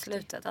att ta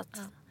beslutet att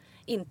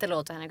inte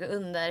låta henne gå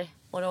under.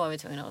 Och då var vi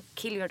tvungna att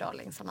kill your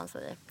darling, som man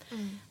säger.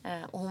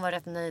 Och hon var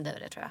rätt nöjd över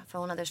det, tror jag. För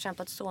hon hade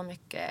kämpat så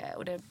mycket.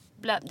 Och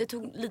det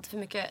tog lite för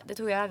mycket, det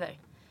tog över.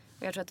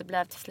 Och jag tror att det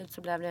blev till slut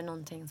så blev det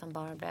någonting som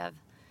bara blev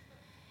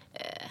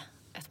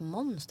ett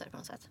monster på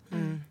något sätt.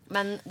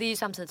 Men det är ju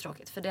samtidigt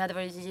tråkigt, för det hade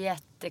varit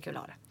jättekul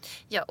att ha det.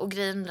 Ja, och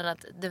grejen är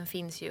att den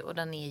finns ju och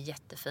den är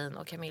jättefin.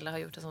 Och Camilla har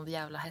gjort ett sånt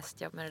jävla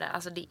hästjobb med det där.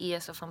 Alltså det är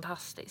så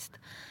fantastiskt.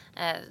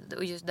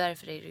 Och just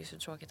därför är det ju så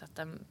tråkigt att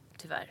den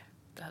tyvärr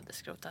behövde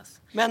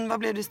skrotas. Men vad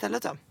blev det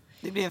istället då?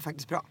 Det blev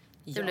faktiskt bra.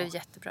 Det blev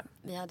jättebra.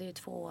 Vi hade ju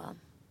 2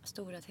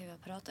 stora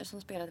tv-apparater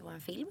som spelade vår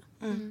film.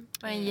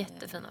 Det var en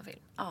jättefina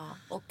film. Ja,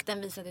 och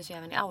den visades ju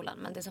även i aulan.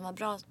 Men det som var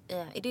bra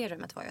i det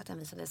rummet var ju att den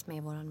visades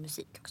med vår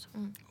musik också.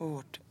 Och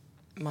vårt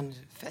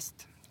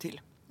manifest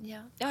till.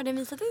 Ja, den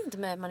visades inte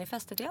med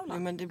manifestet i aulan.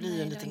 Jo, men det blir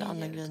ju en liten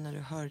annan grej när du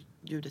hör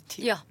ljudet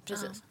till. Ja,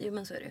 precis. Jo,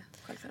 men så är det ju.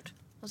 Självklart.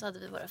 Och så hade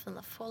vi våra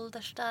fina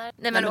folders där.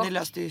 Nej, men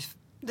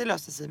det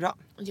löste sig bra.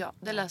 Ja,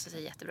 det löste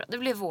sig jättebra. Det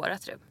blev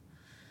vårat rum.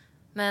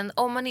 Men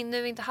om man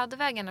nu inte hade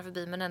vägarna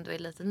förbi men ändå är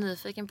lite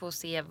nyfiken på att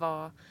se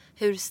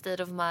hur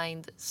State of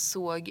Mind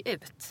såg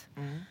ut.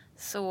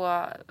 Så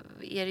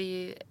är det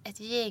ju ett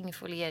gäng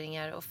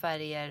folieringar och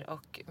färger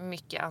och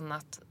mycket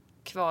annat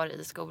kvar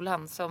i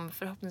skolan som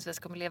förhoppningsvis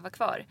kommer leva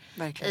kvar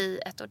i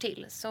 1 år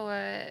till. Så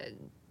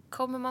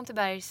kommer man till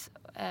Bergs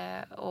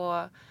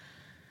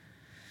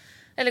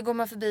eller går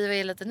man förbi och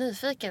är lite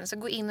nyfiken, så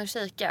gå in och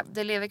kika.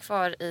 Det lever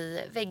kvar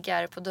i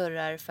väggar, på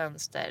dörrar,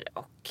 fönster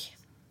och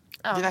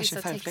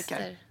diverse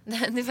färgfläckar.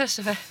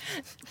 Diverse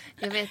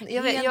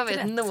jag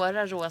vet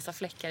några rosa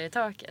fläckar i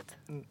taket.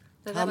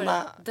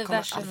 Hanna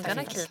diverse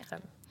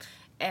färgfläckar.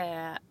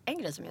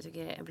 En grej som jag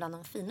tycker är bland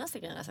de finaste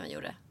grejerna som vi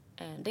gjorde,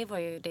 det var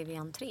ju det vid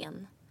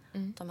entrén.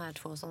 De här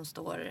 2 som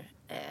står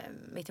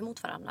mitt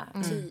emot varandra.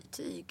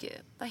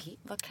 Tyg,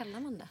 vad kallar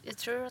man det? Jag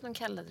tror att de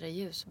kallade det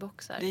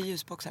ljusboxar. Det är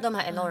ljusboxar. De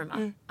här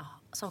enorma,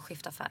 som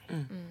skiftar färg.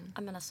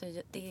 Ja, men alltså,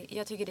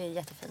 jag tycker det är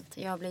jättefint.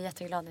 Jag blir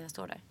jätteglad när jag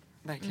står där.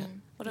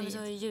 Verkligen. Och de är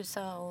så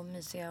ljusa och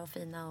mysiga och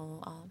fina.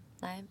 Och,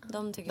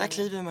 de tycker där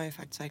kliver man ju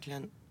faktiskt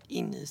verkligen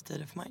in i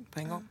State of Mind på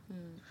en gång.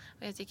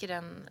 Och jag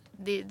tycker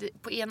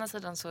på ena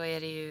sidan så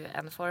är det ju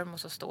en form och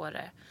så står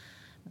det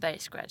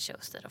Bergs Grad Show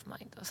State of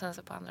Mind. Och sen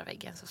så på andra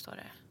väggen så står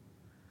det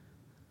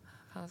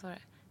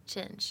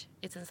Change,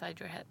 it's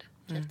inside your head,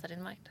 keep that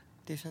in mind.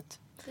 Det är fint.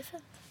 Det är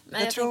fint.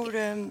 Men jag tror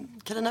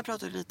Carina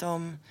pratade lite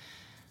om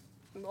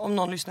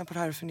någon lyssnar på det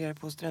här och funderar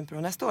på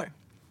studentbyrå nästa år.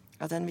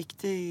 Att en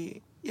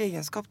viktig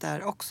egenskap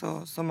där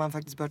också som man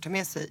faktiskt bör ta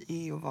med sig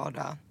är att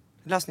vara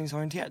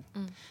lösningsorienterad.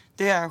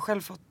 Det har jag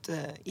själv fått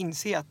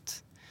inse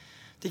att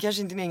det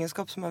kanske inte är en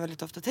egenskap som man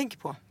väldigt ofta tänker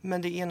på.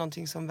 Men det är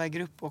någonting som väger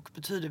upp och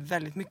betyder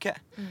väldigt mycket.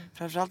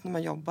 Framförallt när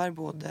man jobbar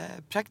både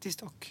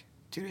praktiskt och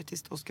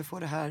teoretiskt och ska få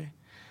det här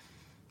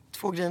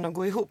 2 grejerna att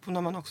gå ihop. Och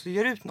när man också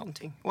gör ut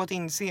någonting. Och att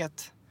inse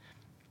att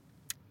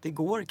det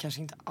går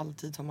kanske inte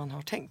alltid som man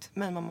har tänkt.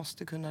 Men man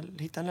måste kunna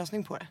hitta en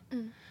lösning på det.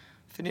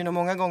 För det är nog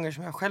många gånger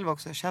som jag själv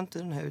också har känt i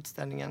den här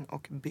utställningen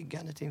och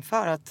byggandet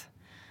inför att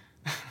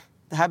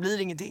det här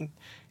blir ingenting.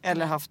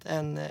 Eller haft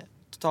en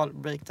total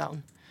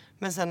breakdown.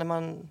 Men sen när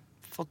man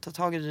fått ta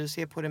tag i det och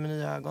se på det med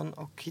nya ögon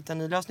och hitta en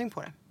ny lösning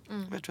på det.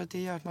 Och jag tror att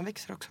det gör att man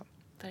växer också.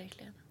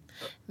 Verkligen.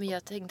 Men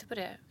jag tänkte på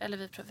det, eller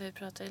vi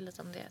pratade ju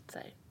lite om det. Så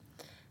här,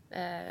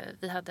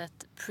 vi hade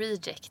ett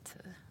project,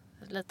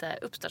 lite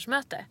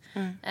uppstartsmöte.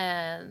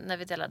 När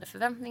vi delade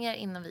förväntningar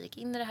innan vi gick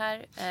in i det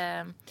här.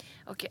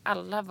 Och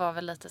alla var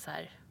väl lite så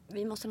här.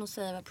 Vi måste nog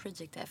säga vad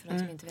project är för de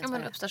som inte vet vad vad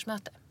det det är.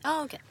 Uppstartsmöte.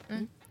 Ja, okej.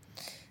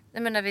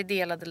 Nej, men när vi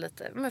delade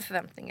lite med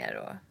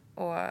förväntningar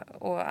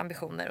och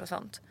ambitioner och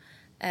sånt.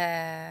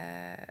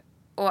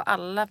 Och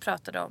alla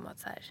pratade om att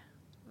så här,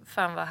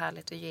 fan vad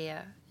härligt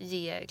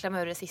att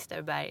klämma ur det sista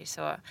ur Bergs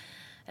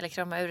eller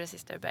krama ur det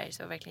sista ur Bergs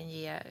och verkligen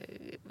ge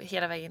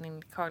hela vägen in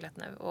i kaglet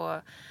nu.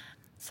 Och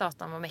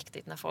satan vad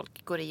mäktigt när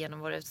folk går igenom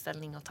vår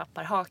utställning och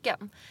tappar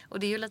hakan. Och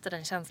det är ju lite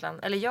den känslan,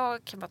 eller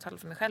jag kan bara tala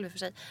för mig själv i och för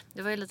sig.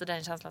 Det var ju lite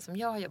den känslan som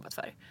jag har jobbat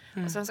för.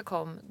 Och sen så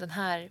kom den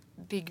här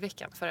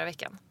byggveckan förra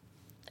veckan.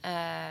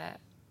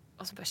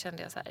 Och så bara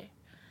kände jag så här,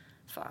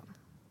 fan.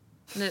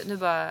 Nu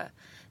bara,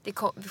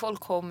 folk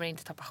kommer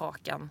inte tappa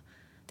hakan.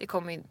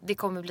 Det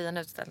kommer bli en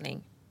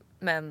utställning.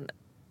 Men,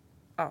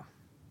 ja.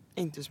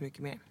 Inte så mycket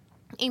mer.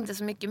 Inte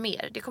så mycket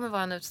mer. Det kommer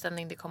vara en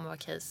utställning, det kommer vara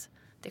case.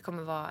 Det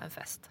kommer vara en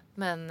fest.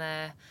 Men,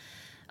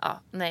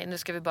 nej, nu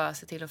ska vi bara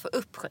se till att få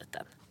upp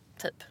skiten.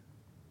 Typ.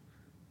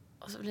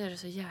 Och så blir det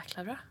så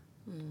jäkla bra.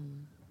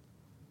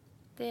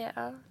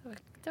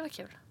 Det var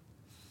kul.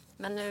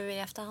 Men nu i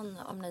efterhand,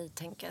 om ni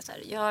tänker så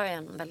här, jag är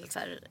en väldigt så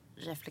här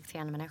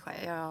reflekterande människa.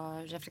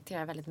 Jag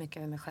reflekterar väldigt mycket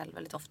över mig själv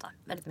väldigt ofta.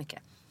 Väldigt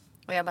mycket.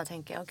 Och jag bara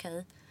tänker,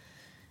 okej,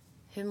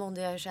 hur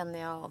mådde jag, hur kände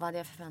jag och vad hade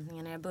jag för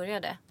förväntningar när jag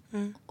började?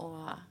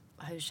 Och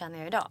hur känner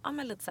jag idag? Ja,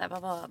 men lite så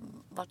här,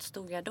 vart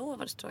stod jag då och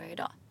vart står jag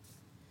idag?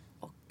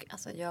 Och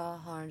alltså, jag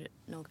har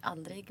nog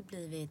aldrig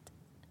blivit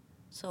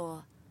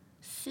så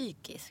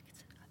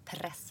psykiskt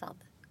pressad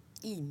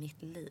i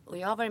mitt liv. Och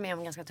jag har varit med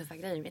om ganska tuffa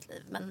grejer i mitt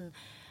liv. Men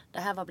det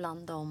här var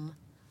bland de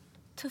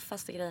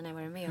tuffaste grejerna jag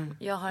varit med om.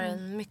 Jag har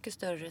en mycket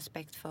större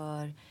respekt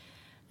för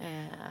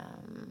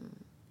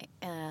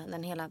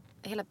den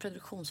hela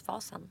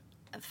produktionsfasen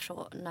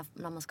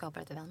när man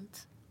skapar ett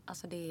event.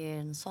 Alltså det är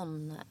en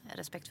sån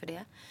respekt för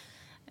det.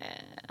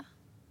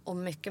 Och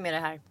mycket med det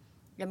här.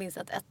 Jag minns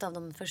att ett av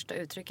de första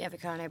uttrycken jag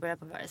fick höra när jag började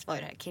på Bergs var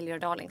ju det här kill your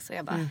darlings. Så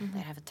jag bara, det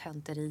här för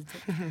tönteri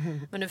typ.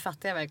 Men nu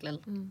fattar jag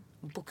verkligen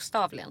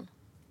bokstavligen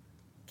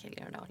kill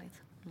your darlings.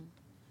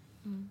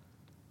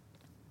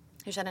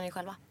 Hur känner ni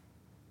själva?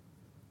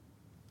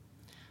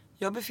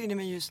 Jag befinner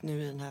mig just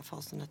nu i den här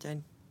fasen att jag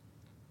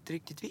inte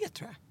riktigt vet,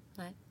 tror jag.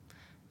 Nej.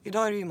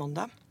 Idag är det ju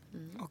måndag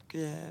och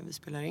vi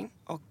spelar in.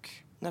 Och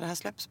när det här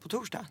släpps på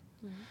torsdag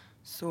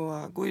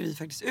så går ju vi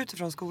faktiskt ut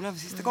ifrån skolan för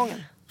sista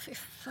gången. Fy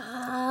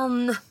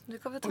fan. Du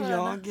kommer Och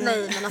tårarna.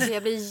 Nej, men alltså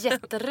jag blir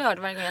jätterörd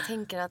varje gång jag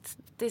tänker att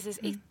this is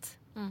it.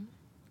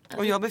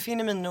 Och jag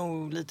befinner mig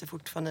nog lite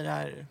fortfarande i det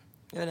här,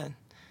 jag vet inte,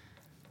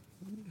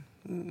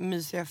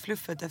 mysiga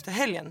fluffet efter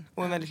helgen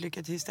och en väldigt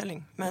lyckad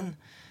tillställning. Men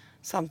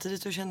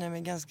samtidigt så känner jag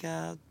mig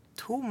ganska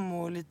tom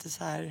och lite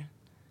så här,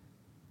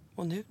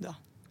 och nu då?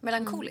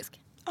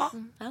 Melankolisk. Ja,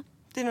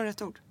 det är nog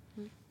rätt ord.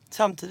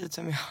 Samtidigt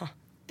som jag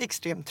är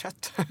extremt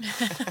trött.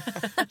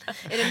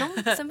 Är det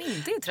någon som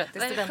inte är trött i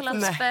studenten?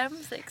 Klass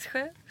 5, 6,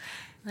 7.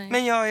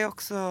 Men jag är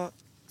också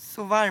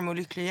så varm och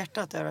lycklig i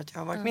hjärtat över att jag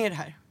har varit med i det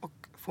här. Och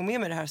får med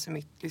mig det här som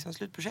mitt liksom,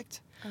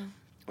 slutprojekt.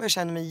 Och jag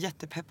känner mig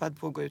jättepeppad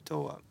på att gå ut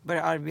och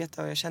börja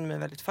arbeta. Och jag känner mig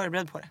väldigt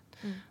förberedd på det.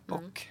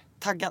 Och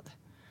taggad.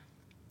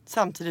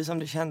 Samtidigt som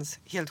det känns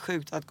helt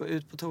sjukt att gå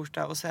ut på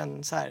torsdag och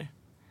sen så här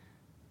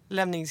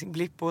lämna in sin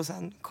blipp och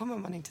sen kommer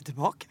man inte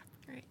tillbaka.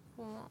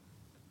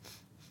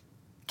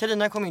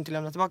 Carina kommer inte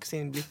lämna tillbaka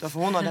sin blipp då, för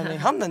hon har den i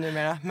handen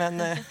numera. Men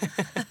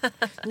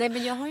Nej,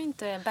 men jag har ju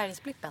inte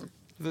bergsblippen.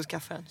 du får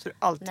skaffa den så du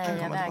alltid kan komma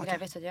Nej, jag vägrar. tillbaka.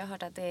 Vet du, jag har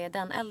hört att det är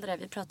den äldre.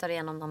 Vi pratade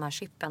igenom de här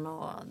chippen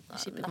och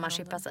när man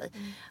chippar sig.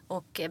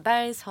 Och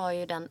Bergs har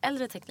ju den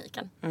äldre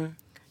tekniken.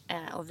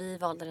 Och vi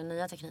valde den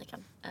nya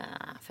tekniken.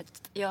 För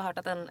jag har hört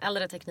att den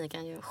äldre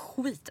tekniken gör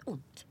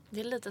skitont. Det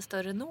är lite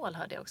större nål,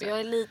 hörde jag också. Jag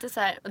är lite så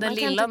här, och den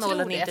lilla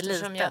nålen är inte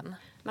liten.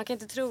 Man kan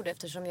inte tro det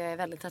eftersom jag är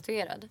väldigt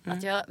tatuerad.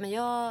 Men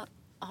jag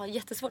har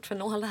jättesvårt för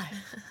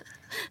nålar.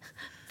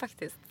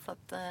 Faktiskt. Så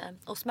att,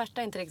 och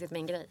smärta är inte riktigt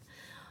min grej.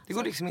 Det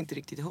går liksom inte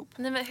riktigt ihop.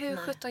 Nej, men hur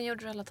 17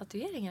 gjorde du alla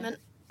tatueringar? Men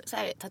så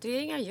här,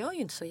 tatueringar gör ju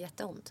inte så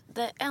jätteont.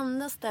 Det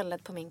enda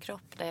stället på min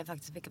kropp där jag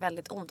faktiskt fick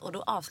väldigt ont, och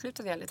då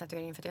avslutade jag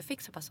tatueringen för att jag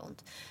fick så pass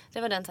ont.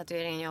 Det var den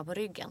tatueringen jag har på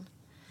ryggen.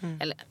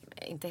 Eller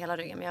inte hela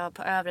ryggen, men jag har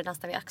på övre,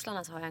 nästan vid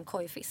axlarna, så har jag en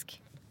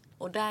kojfisk.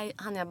 Och där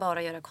hann jag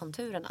bara göra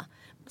konturerna.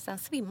 Sen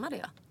svimmade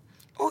jag.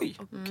 Oj!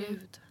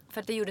 Gud.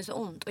 För att det gjorde så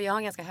ont. Och jag har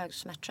en ganska hög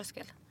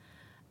smärttröskel.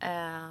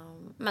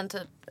 Men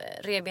typ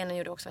revbenen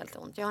gjorde också väldigt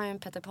ont. Jag har ju en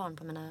Peter Pan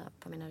på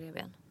mina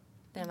revben.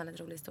 Det är en väldigt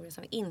rolig historia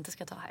som vi inte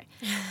ska ta här.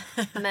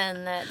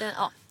 Men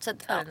så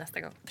att, nästa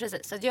gång.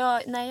 Precis. Så att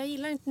jag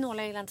gillar inte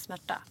nålar, jag gillar inte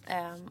smärta.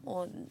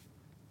 Och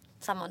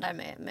samma där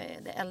med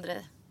det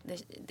äldre,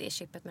 det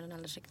chippet med den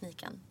äldre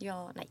tekniken.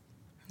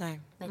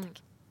 Nej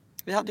tack.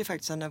 Vi hade ju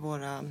faktiskt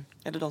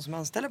de som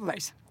anställer på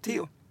Bergs,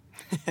 Theo,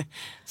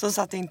 som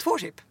satte in 2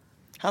 chip.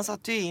 Han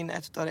satte ju in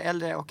ett av det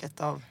äldre och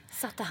ett av...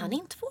 Satte han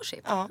in 2 chip?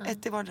 Ja,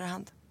 ett i vardera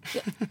hand.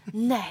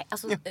 Nej,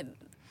 alltså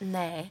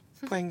nej.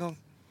 På en gång.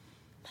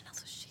 Men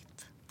alltså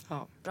shit.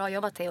 Ja. Bra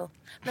jobbat, Theo.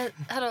 Men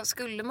hallå,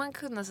 skulle man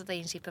kunna sätta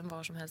in chippen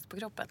var som helst på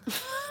kroppen?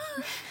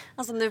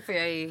 Alltså nu får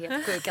jag ju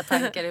helt sjuka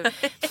tankar. Jag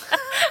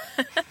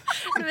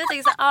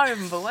tänker så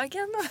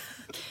armbågen.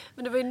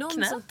 Men det var ju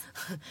någon som...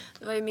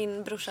 Det var ju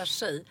min brorsars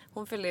tjej.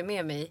 Hon följde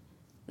med mig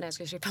när jag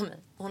skulle chippa mig.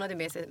 Hon hade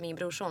med sig min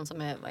brorson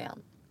som är, vad är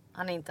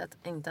han är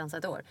inte ens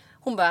ett år.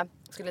 Hon bara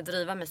skulle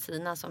driva med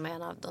Sina som är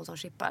en av de som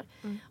chippar.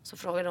 Så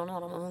frågade hon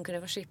honom om hon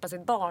kunde få chippa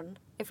sitt barn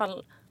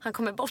ifall han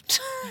kommer bort.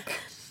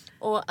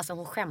 Och alltså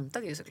hon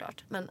skämtade ju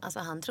såklart. Men alltså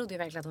han trodde ju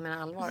verkligen att hon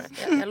menade allvar.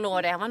 Jag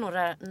lovar det, han var nog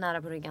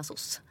nära på ryggen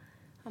soss.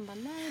 Han bara,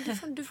 nej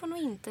du får nog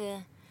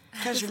inte...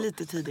 Kanske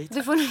lite tidigt.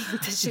 Du får nog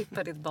inte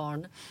chippa ditt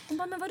barn. Hon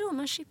bara, men vadå?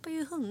 Man chippar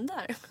ju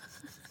hundar.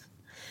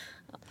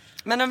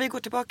 Men om vi går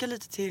tillbaka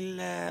lite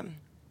till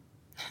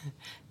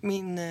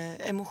min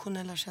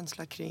emotionella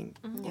känsla kring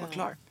att vara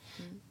klar.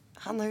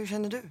 Hanna, hur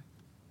känner du?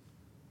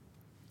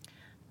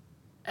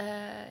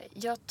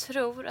 Jag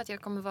tror att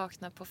jag kommer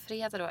vakna på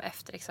fredag då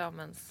efter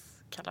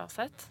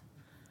examenskalaset.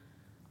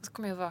 Och så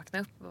kommer jag vakna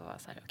upp och vara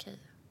så här, okej.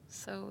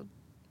 So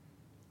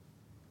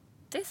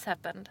this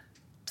happened.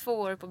 2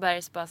 år på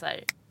Bergs bara så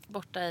här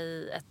borta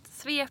i ett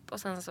svep.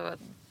 Och sen så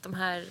de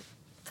här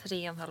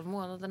 3,5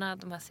 månaderna,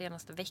 de här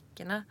senaste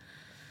veckorna.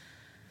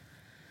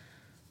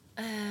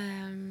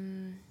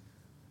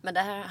 Men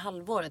det här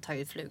halvåret har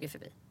ju flugit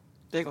förbi.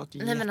 Det har gått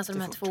Nej men alltså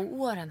de här 2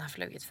 åren har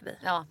flugit förbi.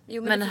 Ja,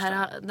 jo, men det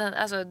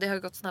här, det har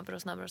gått snabbare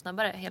och snabbare och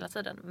snabbare hela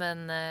tiden.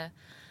 Men, nej,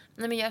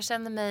 men jag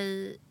känner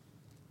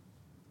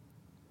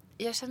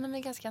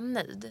mig ganska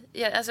nöjd.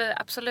 Alltså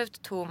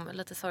absolut tom,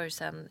 lite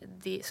sorgsen.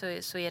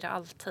 Så är det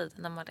alltid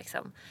när man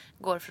liksom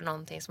går från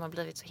någonting som har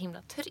blivit så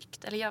himla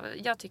tryggt. Eller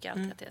jag tycker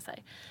alltid att det är så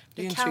här.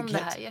 Jag kan det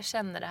här, jag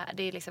känner det här.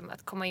 Det är liksom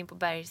att komma in på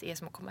Bergs är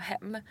som att komma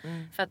hem.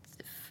 För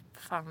att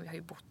fan, vi har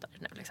ju bott där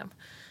nu liksom.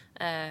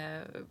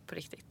 På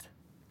riktigt.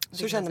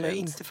 Så kände man ju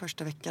inte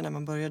första veckan när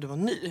man började vara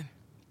ny.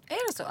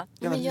 Är det så?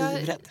 Jag var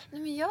livrädd.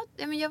 Nej,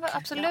 men jag var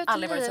absolut livrädd. Jag har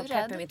aldrig varit så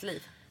pepp i mitt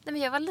liv. Nej,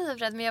 men jag var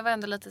livrädd, men jag var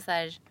ändå lite så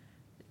här.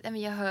 Nej,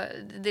 men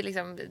det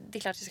är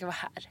klart att jag ska vara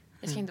här.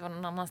 Jag ska inte vara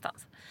någon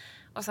annanstans.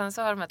 Och sen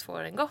så har de här 2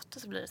 åren gått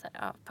och så blir det så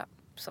här, ja,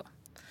 så.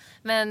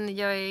 Men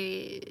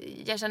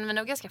jag känner mig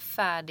nog ganska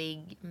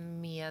färdig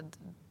med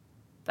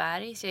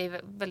Bergs. Jag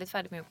är väldigt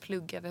färdig med att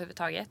plugga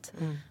överhuvudtaget.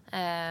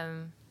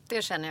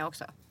 Det känner jag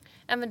också.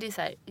 Ja, men det är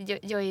så här,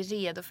 jag är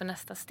redo för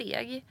nästa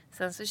steg.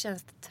 Sen så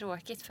känns det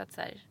tråkigt för att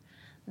så här,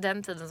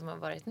 den tiden som har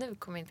varit nu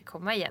kommer inte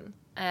komma igen.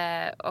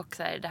 Och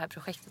så här, det här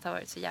projektet har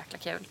varit så jäkla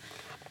kul.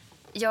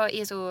 Jag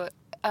är så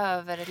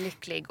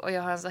överlycklig och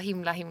jag har en så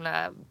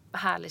himla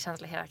härlig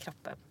känsla i hela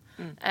kroppen.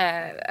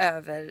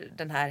 Över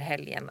den här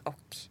helgen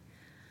och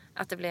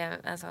att det blev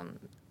en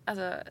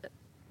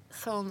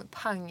sån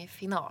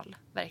pangfinal,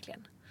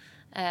 verkligen.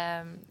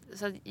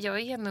 Så att jag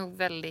är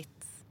nog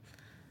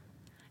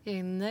jag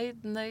är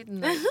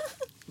nöjd.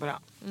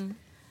 Bra.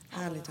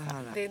 Härligt att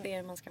höra. Det är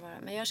det man ska vara.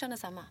 Men jag känner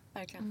samma,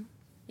 verkligen.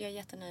 Jag är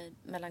jättenöjd,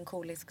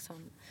 melankolisk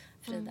som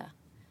Frida.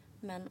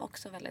 Men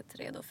också väldigt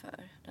redo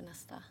för det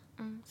nästa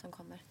som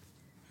kommer.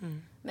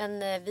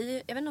 Men jag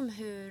vet inte om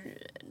hur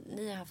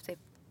ni har haft det,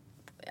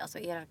 alltså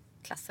era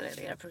klasser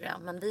eller era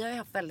program. Men vi har ju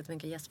haft väldigt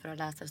mycket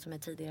gästföreläsare som är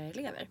tidigare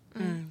elever.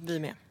 Vi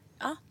med.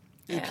 Ja.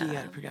 I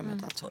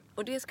PR-programmet alltså.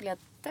 Och det skulle jag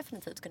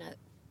definitivt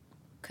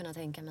kunna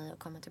tänka mig att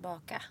komma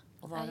tillbaka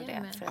och vara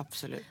det. För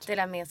absolut.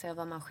 Dela med sig av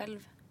vad man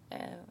själv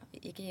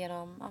gick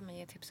igenom,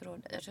 ge tips och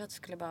råd. Jag tror att det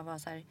skulle bara vara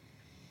så här,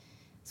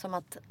 som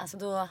att, alltså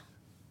då,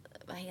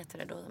 vad heter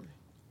det då?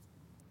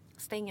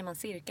 Stänger man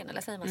cirkeln,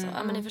 eller säger man så?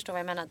 Ja, men ni förstår vad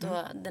jag menar.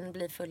 Då den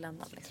blir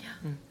fulländad liksom.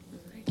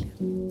 Verkligen.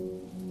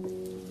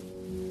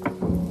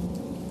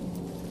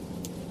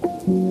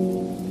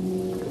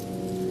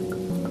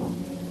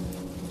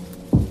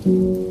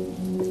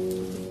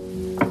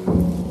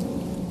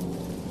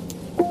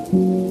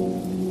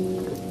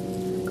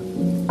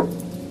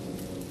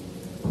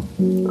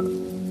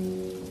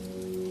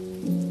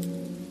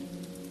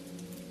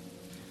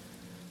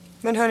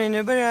 Men hörni,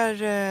 nu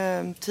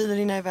börjar tiden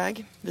rinna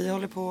iväg. Vi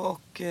håller på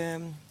och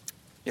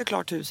gör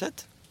klart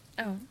huset.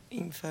 Ja.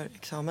 Inför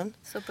examen.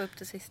 Sopa upp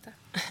det sista.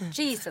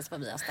 Jesus vad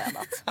vi har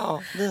städat.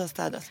 Ja, vi har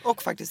städat.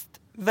 Och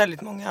faktiskt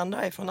väldigt många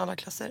andra ifrån alla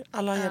klasser.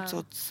 Alla har hjälpts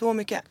åt så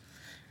mycket.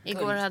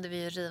 Igår hade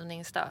vi ju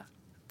rivningsdag.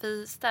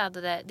 Vi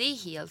städade, det är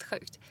helt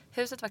sjukt.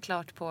 Huset var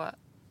klart på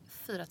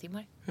 4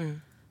 timmar.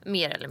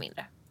 Mer eller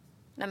mindre.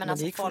 Nej men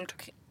alltså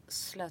folk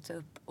slöt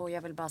upp och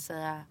jag vill bara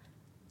säga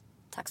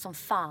tack som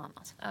fan.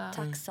 Alltså.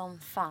 Tack som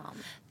fan.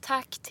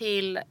 Tack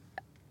till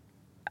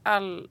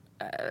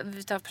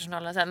vi tar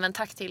personalen sen, men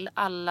tack till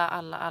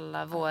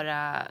alla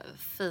våra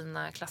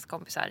fina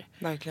klasskompisar.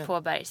 Verkligen.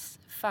 På Bergs.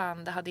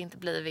 Fan, det hade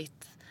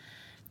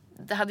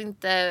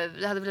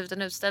blivit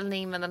en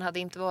utställning, men den hade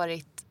inte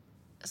varit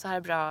så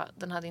här bra.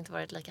 Den hade inte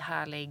varit lika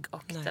härlig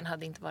och den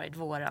hade inte varit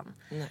våran.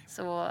 Nej.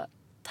 Så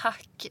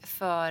tack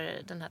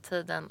för den här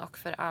tiden och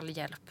för all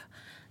hjälp.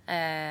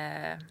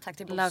 Tack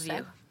till Love Bosse.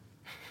 you.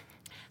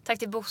 Tack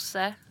till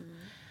Bosse.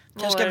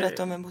 Kanske ska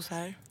berätta om en Bosse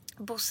här.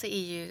 Bosse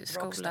är ju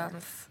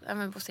skolans... Ja,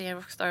 men Bosse är en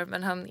rockstar,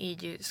 men han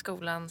är ju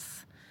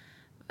skolans...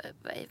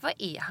 Vad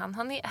är han?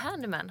 Han är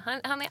handyman.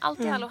 Han är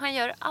alltid all och han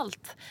gör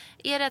allt.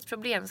 Är det ett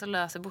problem så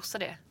löser Bosse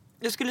det.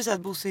 Jag skulle säga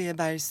att Bosse är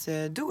Bergs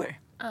doer.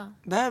 Ja.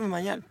 Behöver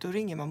man hjälp, då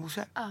ringer man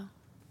Bosse. Ja.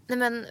 Nej,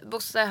 men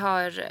Bosse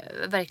har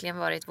verkligen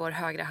varit vår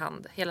högra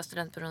hand. Hela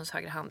studentbyråns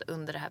högra hand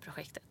under det här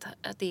projektet.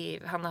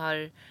 Han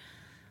har...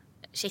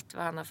 Shit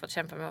vad han har fått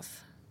kämpa med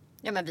oss.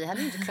 Ja men vi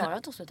hade inte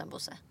klarat oss utan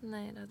Bosse.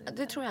 Nej,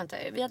 det tror jag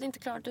inte. Vi hade inte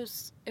klarat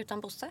oss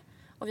utan Bosse.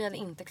 Och vi hade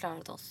inte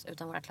klarat oss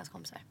utan våra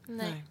klasskompisar.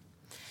 Nej.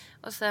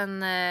 Och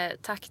sen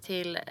tack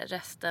till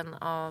resten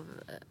av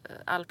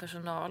all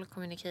personal,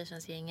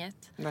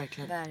 communicationsgänget.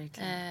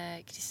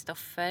 Verkligen.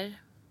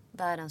 Kristoffer.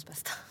 Världens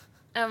bästa.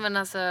 Ja men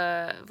alltså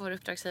vår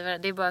uppdragsgivare.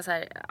 Det är bara så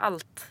här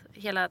allt.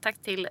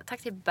 Tack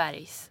till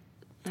Bergs.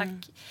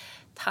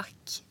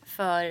 Tack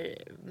för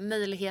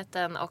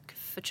möjligheten och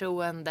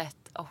förtroendet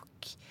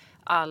och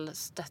all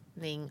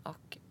stöttning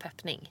och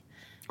peppning.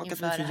 Och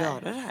att vi får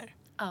göra det här.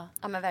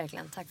 Ja men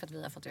verkligen. Tack för att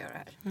vi har fått göra det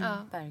här.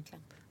 Ja.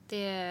 Verkligen.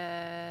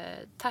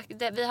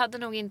 Vi hade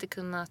nog inte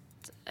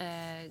kunnat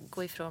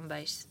gå ifrån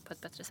Bergs på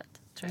ett bättre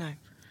sätt, tror jag. Nej.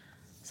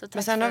 Så tack.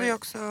 Men sen för har vi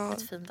också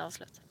ett fint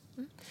avslut.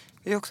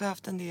 Vi har också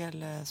haft en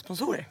del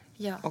sponsorer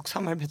och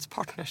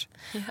samarbetspartners.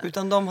 Ja.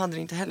 Utan de hade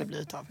det inte heller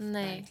blivit av.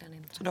 Nej.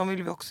 Så de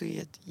vill vi också ge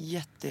ett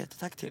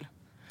jättetack till.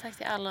 Tack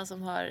till alla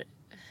som har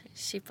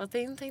chippat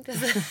in, tänkte jag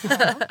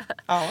säga.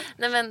 Ja.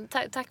 Nej, men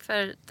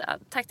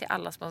tack till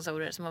alla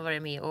sponsorer som har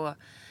varit med och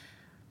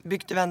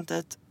byggt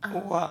eventet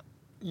och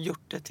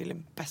gjort det till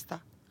det bästa.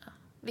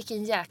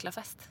 Vilken jäkla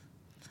fest.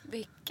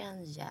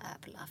 Vilken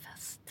jävla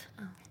fest.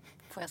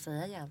 Får jag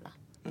säga jävla?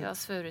 Jag har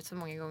svurit så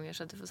många gånger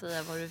så att du får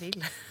säga vad du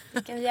vill.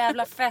 Vilken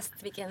jävla fest,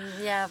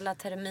 vilken jävla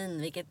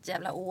termin, vilket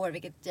jävla år,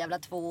 vilket jävla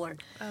 2 år.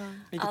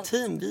 Vilket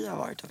team vi har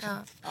varit också.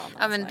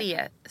 Ja men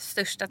det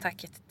största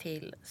tacket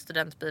till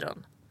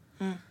studentbyrån.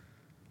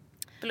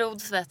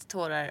 Blod, svett,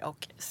 tårar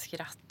och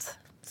skratt.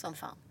 Som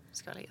fan.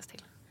 Ska läggas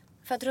till.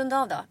 För att runda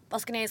av då,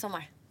 vad ska ni göra i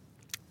sommar?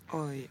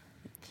 Oj.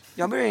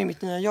 Jag börjar i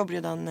mitt nya jobb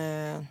redan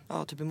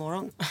typ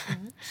imorgon.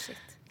 Shit.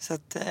 Så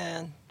att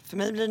för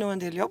mig blir det nog en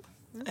del jobb.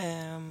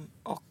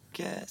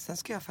 Och sen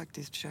ska jag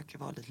faktiskt försöka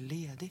vara lite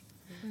ledig.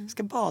 Jag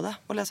ska bada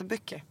och läsa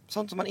böcker.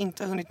 Sånt som man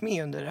inte har hunnit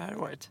med under det här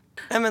året.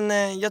 Nej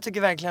men jag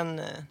tycker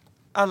verkligen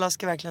alla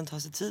ska verkligen ta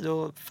sig tid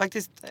och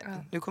faktiskt,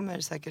 nu kommer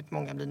det säkert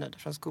många bli nöjda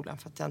från skolan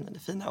för att jag använder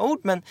fina ord,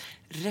 men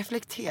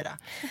reflektera.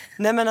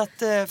 Nej men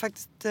att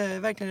faktiskt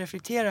verkligen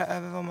reflektera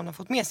över vad man har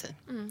fått med sig.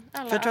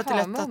 För jag tror att det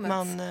är lätt att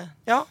man,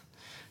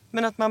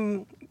 men att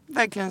man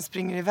verkligen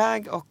springer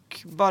iväg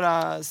och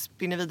bara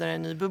spinner vidare i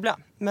en ny bubbla.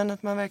 Men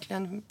att man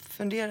verkligen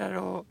funderar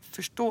och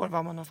förstår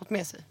vad man har fått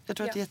med sig. Jag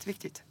tror att det är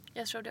jätteviktigt.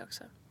 Jag tror det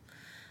också.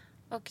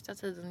 Och ta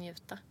tid att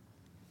njuta.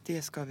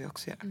 Det ska vi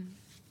också göra.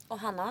 Och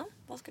Hanna,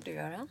 vad ska du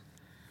göra?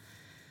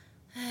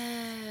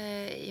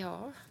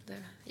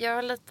 Jag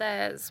har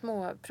lite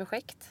små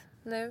projekt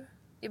nu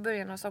i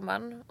början av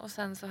sommaren. Och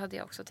sen så hade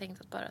jag också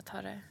tänkt att bara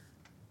ta det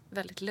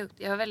väldigt lugnt.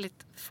 Jag har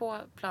väldigt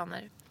få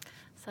planer.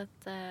 Så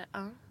att,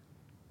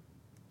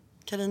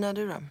 Carina,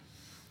 du då?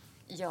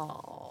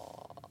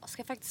 Jag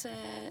ska faktiskt...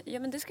 Ja,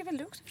 men det ska väl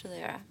du också, Frida,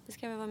 göra. Vi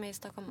ska väl vara med i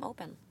Stockholm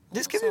Open.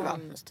 Det ska vi vara.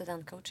 Som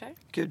studentcoacher.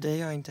 Gud, det är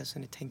jag inte ens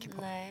hunnit tänka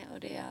på. Nej, och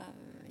det är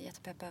jag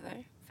jättepepp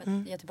över. För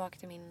att ge tillbaka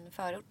till min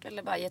förort.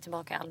 Eller bara ge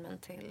tillbaka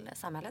allmänt till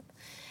samhället.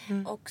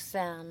 Och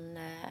sen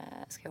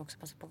ska jag också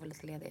passa på att vara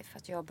lite ledig. För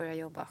att jag börjar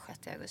jobba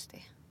 6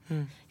 augusti.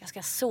 Jag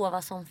ska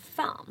sova som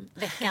fan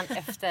veckan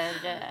efter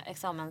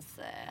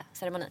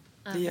examensceremoni.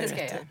 Det ska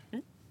jag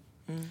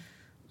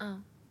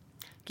göra.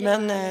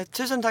 Men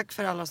tusen tack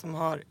för alla som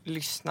har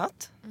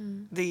lyssnat.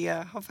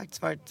 Det har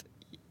faktiskt varit...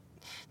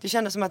 Det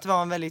kändes som att det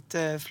var en väldigt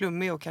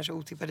flummig och kanske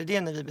otippad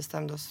idé när vi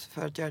bestämde oss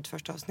för att göra ett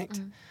första avsnitt.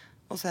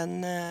 Och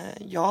sen,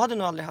 jag hade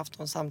nog aldrig haft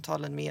någon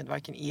samtalen med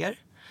varken er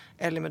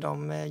eller med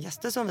de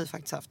gäster som vi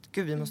faktiskt haft.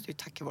 Gud, vi måste ju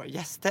tacka våra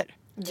gäster.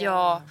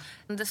 Ja,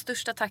 det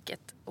största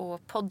tacket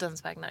och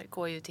poddens vägnar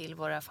går ju till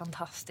våra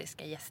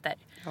fantastiska gäster.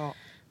 Ja.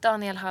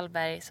 Daniel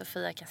Hallberg,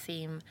 Sofia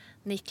Kasim,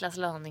 Niklas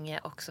Laninge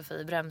och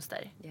Sofie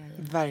Brömster.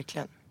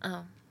 Verkligen.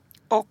 Ja.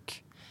 Och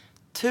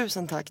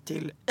tusen tack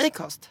till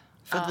Acast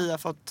för att vi har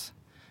fått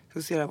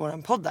husera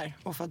våran podd där.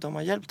 Och för att de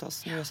har hjälpt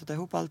oss med att sätta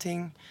ihop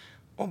allting.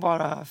 Och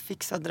bara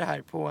fixade det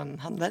här på en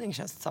handvändning,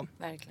 känns det som.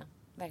 Verkligen.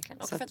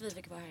 Och så för att vi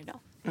fick vara här idag.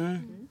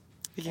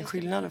 Vilken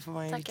skillnad att få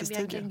vara i en riktig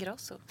studio. Tacka Bianca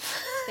Ingrosso.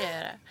 Ska jag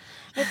göra.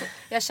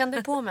 Jag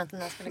kände på mig att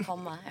den här skulle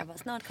komma. Jag bara,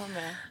 snart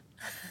kommer det.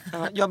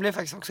 Ja, jag blev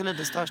faktiskt också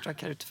lite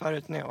starstruck här ute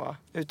förut när jag var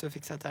ute och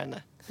fixade ett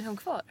ärende. Är hon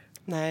kvar?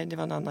 Nej, det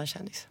var en annan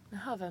kändis.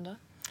 Jaha, vem då?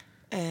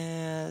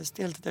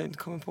 Stelt att jag inte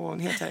kommer på vad hon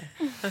heter.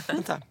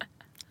 Vänta.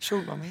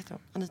 Schulman, vad heter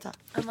hon?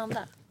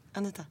 Amanda.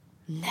 Anita.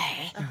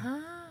 Nej.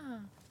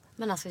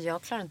 Men alltså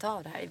jag klarar inte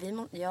av det här.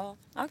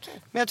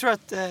 Okej. Men jag tror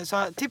att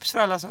så tips för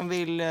alla som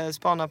vill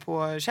spana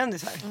på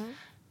kändisar.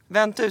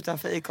 Vänta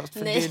utanför Acast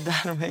för det är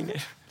där de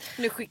hänger.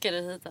 Nu skickar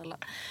du hit alla.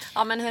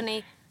 Ja men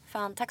hörni,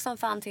 tack som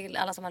fan till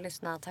alla som har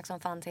lyssnat. Tack som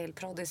fan till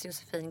Prodis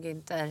Josefin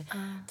Günther.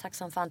 Tack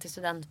som fan till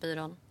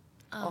studentbyrån.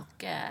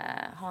 Och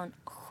ha en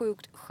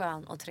sjukt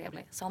skön och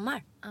trevlig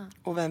sommar.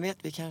 Och vem vet,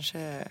 vi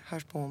kanske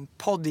hörs på en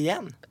podd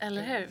igen.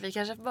 Eller hur?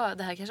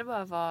 Det här kanske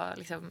bara var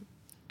liksom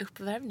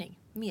uppvärmning.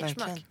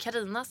 Mersmak.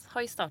 Karinas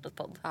har ju startat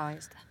podd. Ja,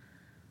 just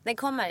det.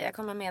 Jag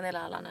kommer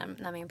meddela alla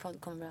när min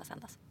podd kommer börja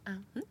sändas.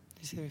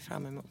 Det ser vi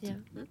fram emot. Ja.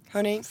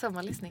 Hörni,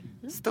 sommarlyssning.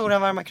 Stora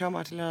varma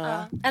kramar till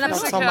alla. En applåd.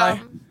 Sommar.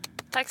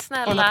 Tack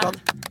snälla.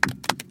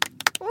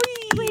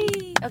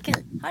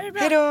 Okej, ha det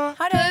bra. Hej då.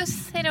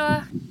 Puss, hej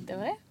då. Det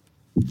var det.